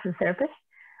with us as therapists,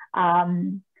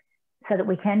 so that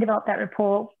we can develop that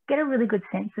rapport, get a really good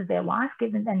sense of their life,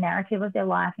 give them a narrative of their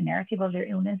life, a narrative of their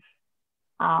illness,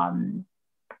 get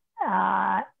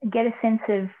a sense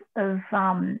of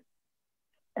how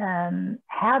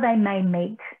they may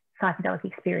meet psychedelic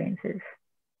experiences.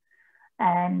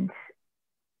 And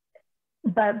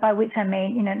by which I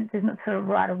mean, there's not sort of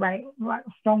right or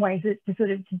strong ways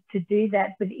to do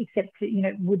that, but except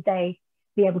to, would they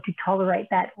be able to tolerate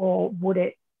that, or would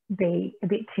it be a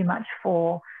bit too much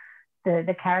for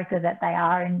the character that they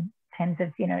are, in terms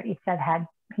of, if they've had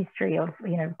history of,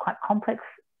 quite complex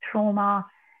trauma,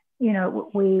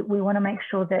 we want to make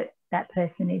sure that that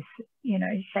person is,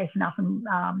 safe enough and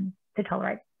to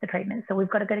tolerate the treatment. So we've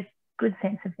got to get a good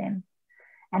sense of them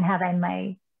and how they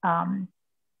may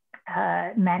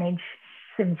manage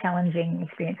some challenging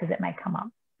experiences that may come up,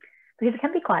 because it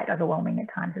can be quite overwhelming at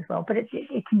times as well, but it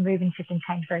can move and shift and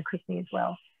change very quickly as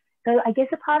well. So I guess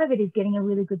a part of it is getting a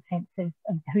really good sense of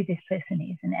who this person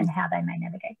is and how they may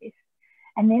navigate this.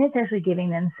 And then it's actually giving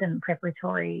them some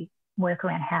preparatory work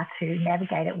around how to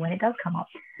navigate it when it does come up.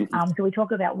 So we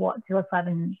talk about what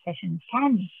psilocybin sessions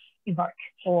can evoke,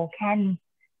 or can,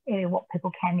 what people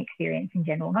can experience in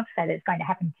general. Not to say that it's going to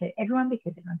happen to everyone,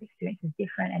 because everyone's experience is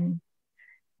different. And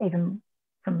even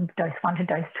from dose 1 to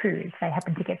dose 2, if they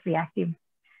happen to get the active,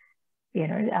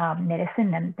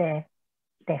 medicine and their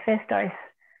first dose,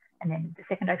 and then the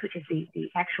second dose, which is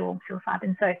the actual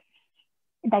psilocybin. So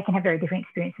they can have very different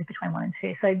experiences between 1 and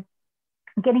 2. So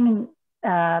getting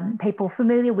people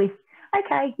familiar with,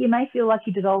 okay, you may feel like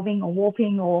you're dissolving or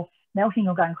warping or melting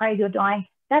or going crazy or dying.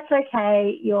 That's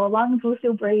okay. Your lungs will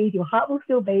still breathe. Your heart will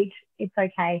still beat. It's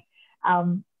okay.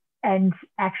 And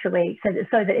actually, so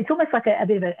that it's almost like a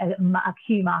bit of a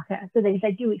cue marker, so that if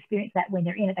they do experience that when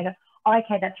they're in it, they go, oh,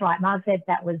 okay, that's right. Marg said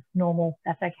that was normal.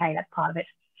 That's okay. That's part of it.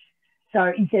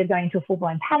 So instead of going into a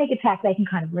full-blown panic attack, they can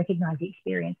kind of recognize the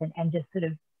experience and just sort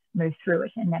of move through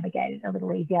it and navigate it a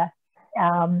little easier.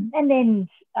 And then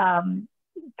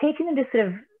teaching them to sort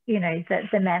of,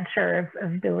 the mantra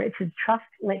of Bill Richards: trust,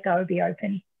 let go, be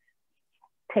open.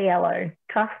 TLO,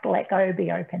 trust, let go,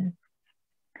 be open.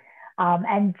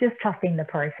 And just trusting the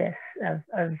process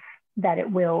of that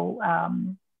it will,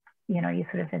 you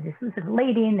sort of have this sort of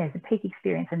lead in, there's a peak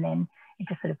experience, and then it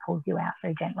just sort of pulls you out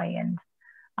very gently, and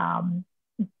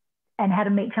how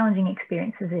to meet challenging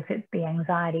experiences, if it be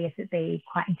anxiety, if it be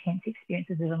quite intense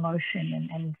experiences of emotion,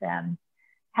 and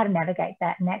how to navigate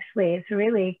that. And actually, it's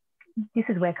really, this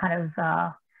is where kind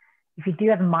of, if you do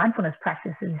have a mindfulness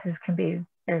practice, this can be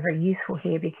very, very useful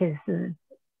here, because we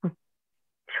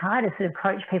try to sort of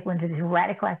coach people into this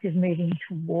radical act of moving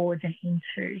towards and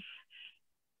into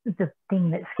the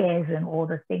thing that scares them, or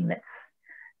the thing that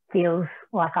feels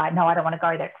like, I don't want to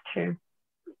go, that's too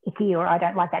icky, or I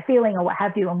don't like that feeling, or what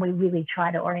have you. And we really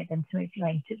try to orient them to move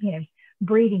into,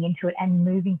 breathing into it and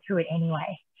moving through it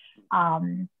anyway.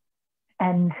 And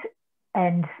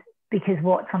because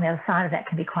what's on the other side of that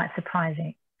can be quite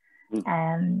surprising.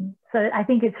 So I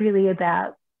think it's really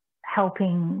about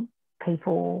helping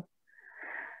people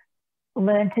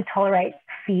learn to tolerate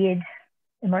feared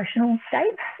emotional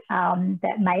states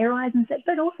that may arise,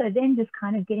 but also then just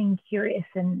kind of getting curious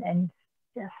and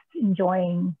just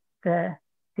enjoying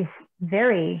this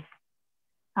very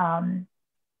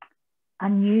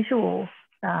unusual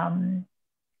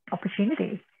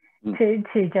opportunity to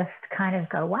just kind of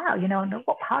go, wow,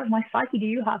 what part of my psyche do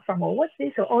you have from, or what's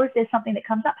this, or if there's something that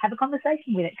comes up, have a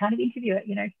conversation with it, kind of interview it,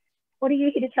 what are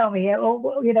you here to tell me,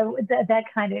 or that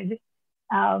kind of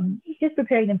just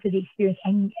preparing them for the experience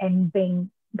and being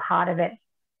part of it,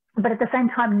 but at the same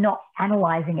time not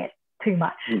analyzing it too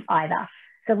much either.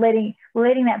 So letting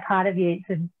that part of you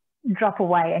to drop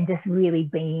away and just really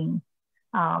being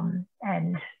and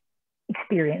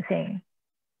experiencing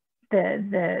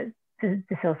the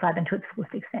psilocybin to its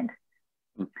fullest extent.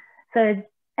 So,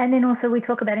 and then also we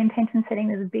talk about intention setting.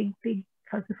 There's a big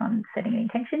focus on setting an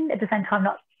intention, at the same time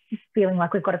not feeling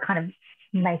like we've got to kind of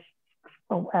make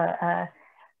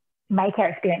our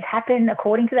experience happen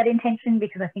according to that intention,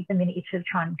 because I think the minute you sort of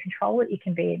try and control it, you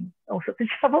can be in all sorts of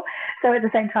trouble. So at the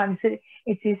same time,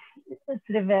 it's this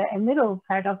sort of a little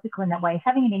paradoxical in that way,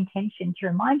 having an intention to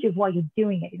remind you of why you're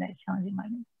doing it in those challenging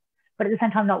moments, but at the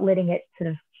same time not letting it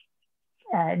sort of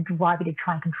drive you to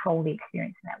try and control the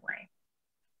experience in that way.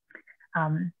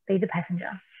 Be the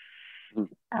passenger.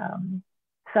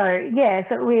 So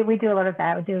we do a lot of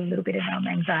that. We do a little bit of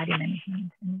anxiety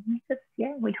management, and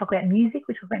we talk about music.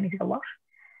 We talk about music a lot.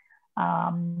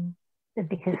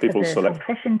 Because do people select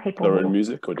session, their own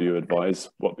music, or do you advise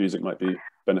what music might be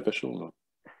beneficial?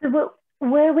 So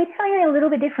we're telling it a little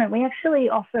bit different. We actually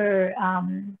offer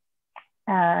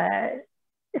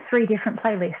 3 different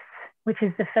playlists, which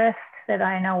is the first that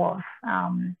I know of.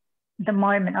 The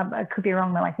moment, I could be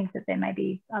wrong though, I think that there may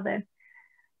be other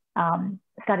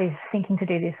studies thinking to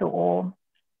do this, or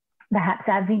perhaps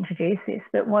have introduced this,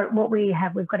 but what we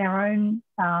have, we've got our own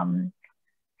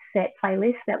set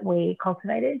playlist that we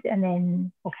cultivated and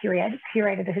then, or curated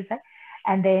I should say,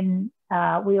 and then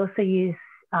we also use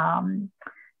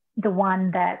the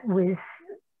one that was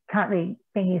currently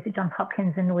being used at Johns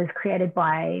Hopkins and was created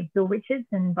by Bill Richards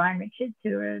and Brian Richards,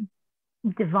 who are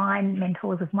divine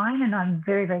mentors of mine, and I'm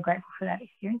very, very grateful for that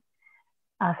experience.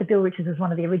 So Bill Richards was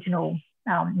one of the original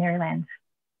Maryland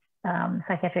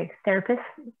psychiatric therapists,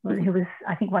 who was,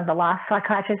 I think, one of the last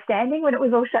psychiatrists standing when it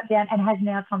was all shut down, and has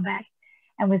now come back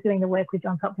and was doing the work with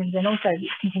Johns Hopkins, and also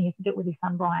continues to do it with his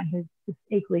son Brian, who's just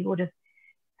equally gorgeous.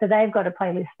 So they've got a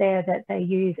playlist there that they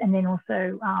use, and then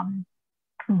also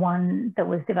one that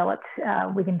was developed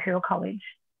with Imperial College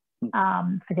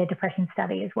for their depression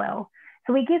study as well.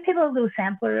 So we give people a little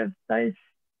sampler of those,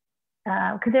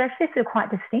 because they're actually sort of quite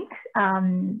distinct,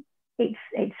 each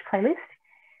playlist.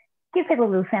 Give people a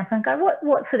little sample and go,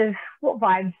 what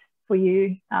vibes for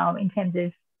you in terms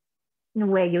of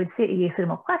where you would sit? Are you sort of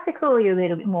more classical, or are you a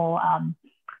little bit more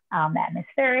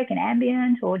atmospheric and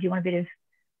ambient, or do you want a bit of,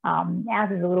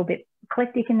 ours is a little bit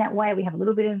eclectic in that way. We have a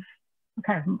little bit of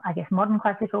kind of, I guess, modern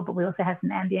classical, but we also have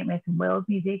some ambient, we have some world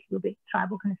music, a little bit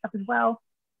tribal kind of stuff as well.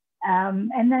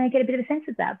 And then I get a bit of a sense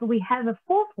of that. But we have a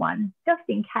 4th one, just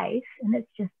in case, and it's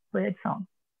just bird song.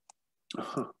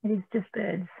 It is just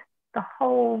birds. The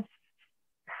whole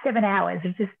 7 hours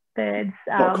of just birds.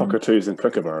 Not cockatoos and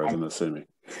kookaburras, I'm assuming.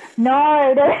 No.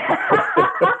 Everyone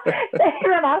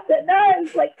else said, no,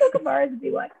 it's like kookaburras would be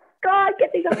like, God,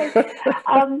 get these up.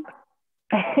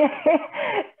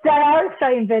 So our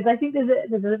Australian birds, I think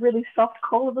there's a really soft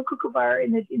call of a kookaburra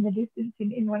in the distance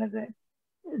in one of the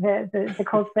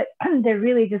calls, but they're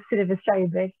really just sort of Australian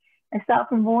birds. They start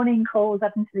from morning calls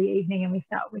up into the evening, and we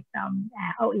start with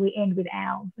we end with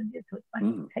owls, and so it's like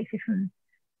it takes you from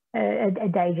a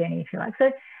day journey, if you like.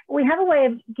 So we have a way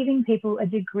of giving people a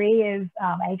degree of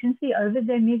agency over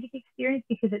their music experience,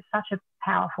 because it's such a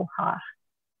powerful part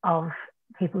of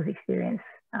people's experience,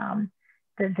 the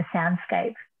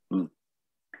soundscape. Mm.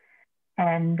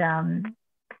 And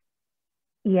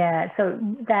yeah, so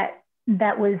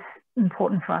that was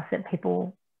important for us, that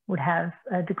people would have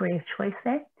a degree of choice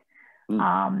there.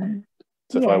 Mm.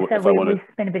 So yeah, if I wanted,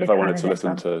 spent a bit if of I time wanted to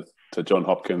listen well. to John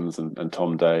Hopkins and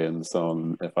Tom Day and so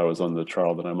on, if I was on the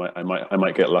trial, then I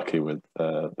might get lucky with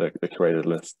the curated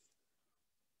list.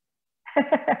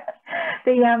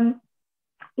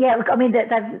 Yeah, look, I mean,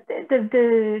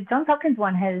 the Johns Hopkins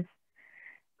one has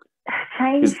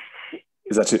changed.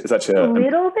 It's actually a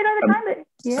little bit over time, but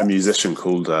yeah. A musician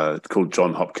called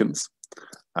John Hopkins.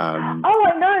 Oh,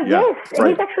 I know. Yeah, yes,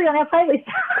 he's actually on our playlist.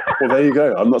 Well, there you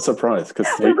go. I'm not surprised, because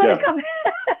yeah.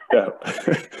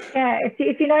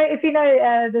 If you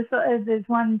know, there's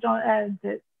one John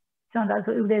that John does.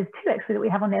 There's two actually that we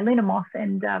have on there: Luna Moss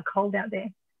and Cold Out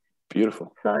There.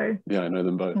 Beautiful. So yeah, I know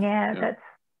them both.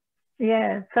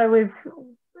 Yeah, So we've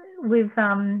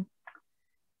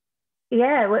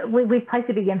placed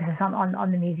a big emphasis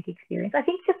on the music experience. I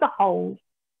think just the whole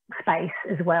space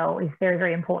as well is very,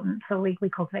 very important. So we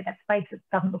cultivate that space. It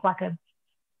doesn't look like a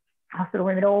hospital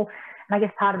room at all. And I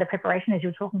guess part of the preparation, as you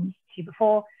were talking to you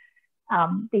before,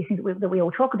 these things that we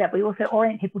all talk about, we also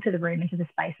orient people to the room and to the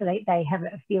space, so they have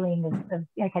a feeling of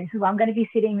okay, this is where I'm going to be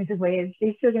sitting, this is where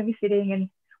these two are going to be sitting, and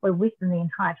we're with them the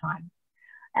entire time.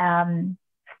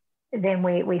 Then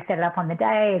we set it up on the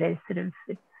day.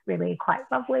 It's really quite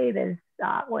lovely. There's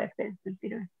artwork, there's a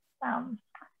bit of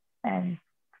and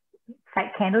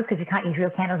fake candles, because you can't use real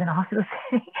candles in a hospital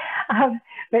setting.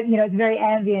 But it's very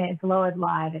ambient, it's lowered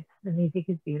light, the music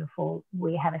is beautiful.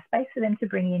 We have a space for them to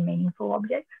bring in meaningful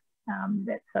objects,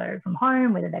 so from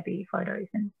home, whether they be photos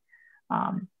and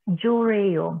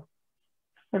jewelry or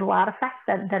little artifacts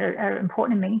that are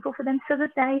important and meaningful for them, so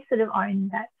that they sort of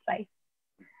own that space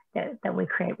that we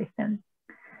create with them.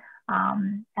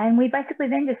 And we basically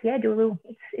then just do a little,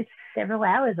 it's several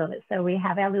hours of it. So we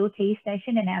have our little tea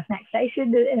station and our snack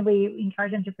station, and we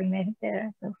encourage them to bring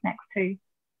their little snacks too.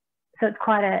 So it's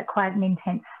quite an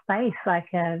intense space, like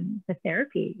the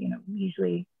therapy.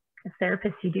 Usually as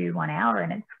therapists you do 1 hour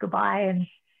and it's goodbye, and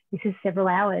this is several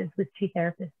hours with two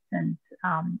therapists, and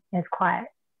it's quite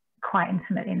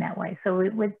intimate in that way. So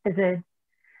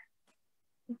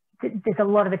there's a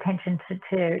lot of attention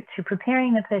to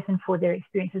preparing the person for their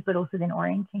experiences, but also then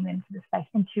orienting them to the space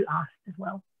and to us as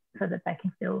well, so that they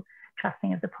can feel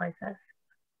trusting of the process.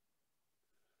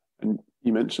 And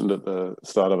you mentioned at the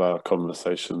start of our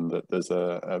conversation that there's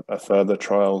a further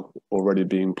trial already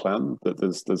being planned, that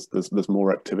there's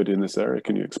more activity in this area.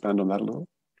 Can you expand on that a little?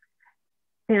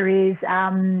 There is.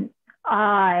 I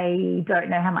don't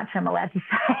know how much I'm allowed to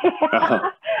say,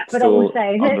 but I will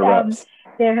say that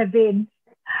there have been.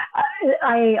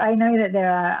 I know that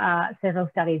there are several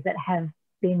studies that have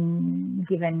been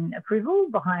given approval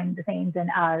behind the scenes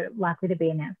and are likely to be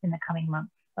announced in the coming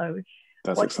months. So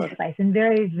that's watch exciting. this space, and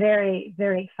very, very,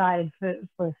 very excited for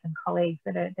some colleagues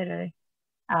that are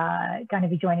going to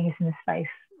be joining us in this space.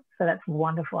 So that's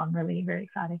wonderful. I'm really very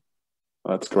excited.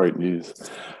 That's great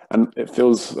news, and it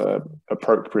feels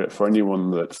appropriate for anyone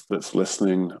that's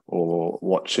listening or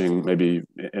watching, maybe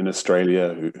in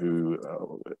Australia, who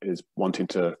is wanting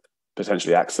to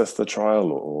potentially access the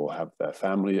trial, or have their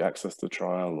family access the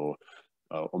trial,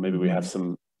 or maybe we have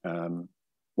some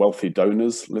wealthy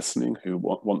donors listening who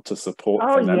want to support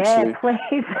financially. Yeah,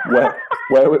 please.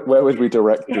 Where would we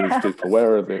direct these people?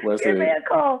 Where's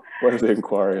the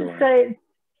inquiry line? So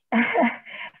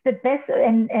the best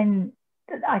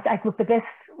the best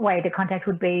way to contact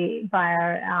would be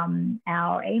via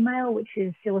our email, which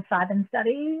is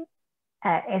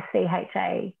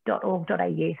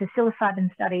psilocybin-study@sch.org.au. So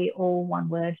psilocybin study, all one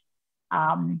word.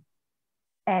 And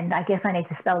I guess I need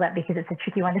to spell that because it's a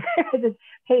tricky one. It's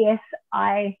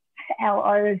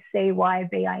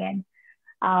psilocybin.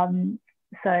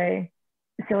 So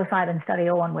psilocybin study,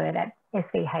 all one word, at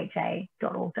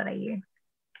sch.org.au.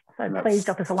 So please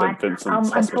drop us a line.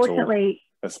 Unfortunately,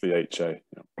 SVHA.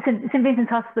 Yeah. St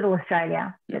Vincent's Hospital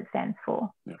Australia, it stands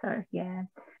for. Yeah.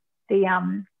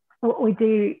 So we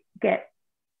do get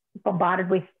bombarded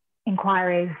with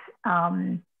inquiries.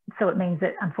 So it means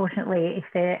that, unfortunately, if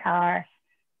there are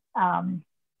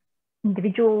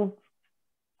individual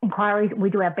inquiries,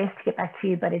 we do our best to get back to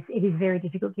you, but it is very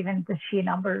difficult given the sheer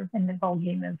number and the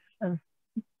volume of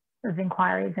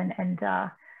inquiries and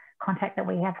contact that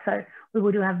we have. So we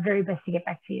will do our very best to get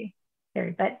back to you.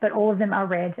 But all of them are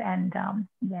read and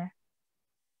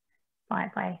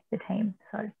by the team.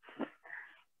 So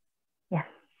yeah.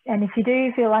 And if you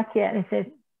do feel like, if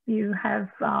you have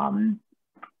a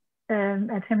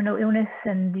terminal illness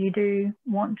and you do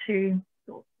want to,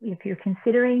 if you're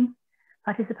considering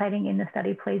participating in the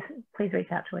study, please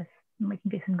reach out to us and we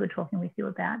can do some good talking with you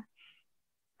about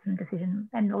some decision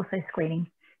and also screening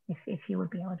if you would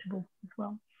be eligible as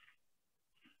well.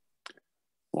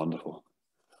 Wonderful.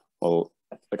 Well,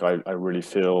 like I really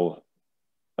feel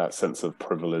that sense of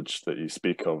privilege that you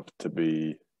speak of to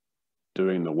be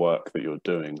doing the work that you're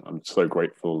doing. I'm so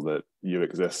grateful that you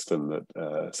exist and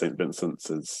that St. Vincent's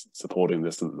is supporting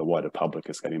this and that the wider public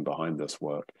is getting behind this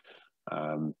work.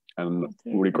 And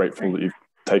really grateful that you've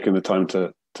taken the time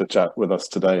to chat with us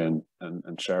today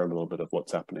and share a little bit of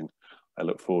what's happening. I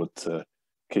look forward to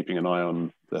keeping an eye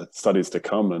on the studies to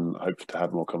come and hope to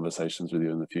have more conversations with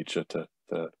you in the future to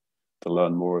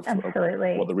learn more of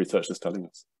what the research is telling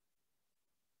us.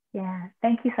 Yeah,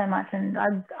 thank you so much. And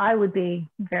I would be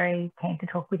very keen to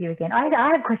talk with you again. I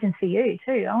have questions for you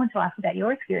too. I want to ask about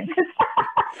your experiences.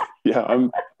 Yeah, I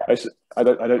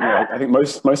don't know. I think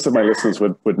most of my listeners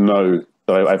would know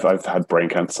that I've had brain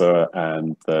cancer,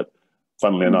 and that,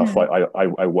 funnily enough,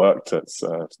 I worked at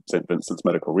St. Vincent's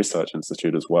Medical Research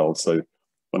Institute as well. So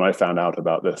when I found out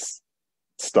about this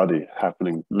study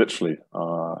happening literally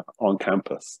on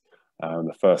campus,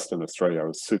 the first in Australia, I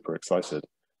was super excited.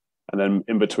 And then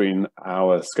in between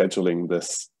our scheduling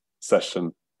this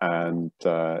session and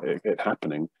it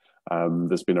happening,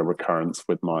 there's been a recurrence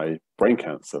with my brain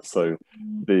cancer. So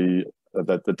the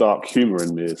dark humor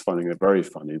in me is finding it very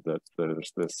funny that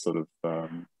there's this sort of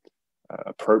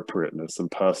appropriateness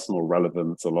and personal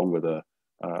relevance along with a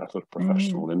sort of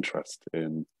professional interest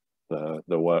in the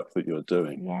work that you're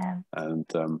doing. Yeah. And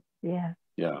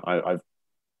I've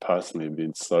personally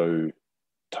been so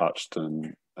touched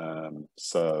and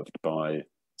served by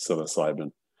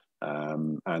psilocybin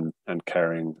and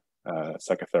caring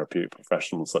psychotherapeutic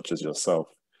professionals such as yourself,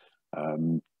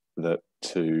 that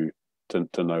to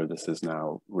know this is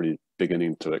now really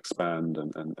beginning to expand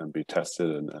and be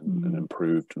tested and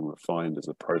improved and refined as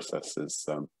a process is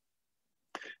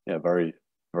very,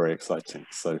 very exciting.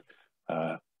 So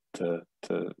to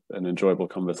an enjoyable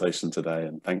conversation today,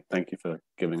 and thank you for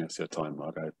giving us your time,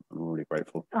 Margaret. I'm really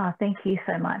grateful. Oh, thank you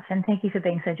so much, and thank you for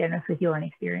being so generous with your own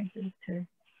experiences too.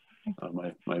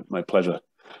 My pleasure.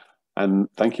 And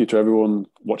thank you to everyone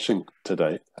watching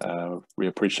today. We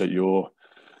appreciate your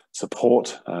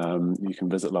support. You can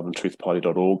visit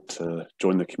loveandtruthparty.org to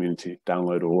join the community,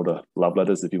 download or order love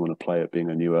letters if you want to play at being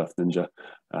a New Earth Ninja,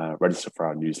 register for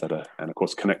our newsletter, and of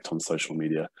course connect on social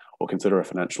media, or consider a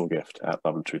financial gift at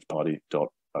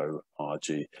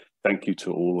loveandtruthparty.org. Thank you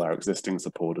to all our existing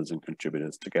supporters and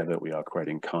contributors. Together we are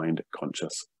creating kind,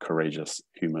 conscious, courageous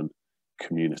human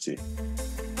community.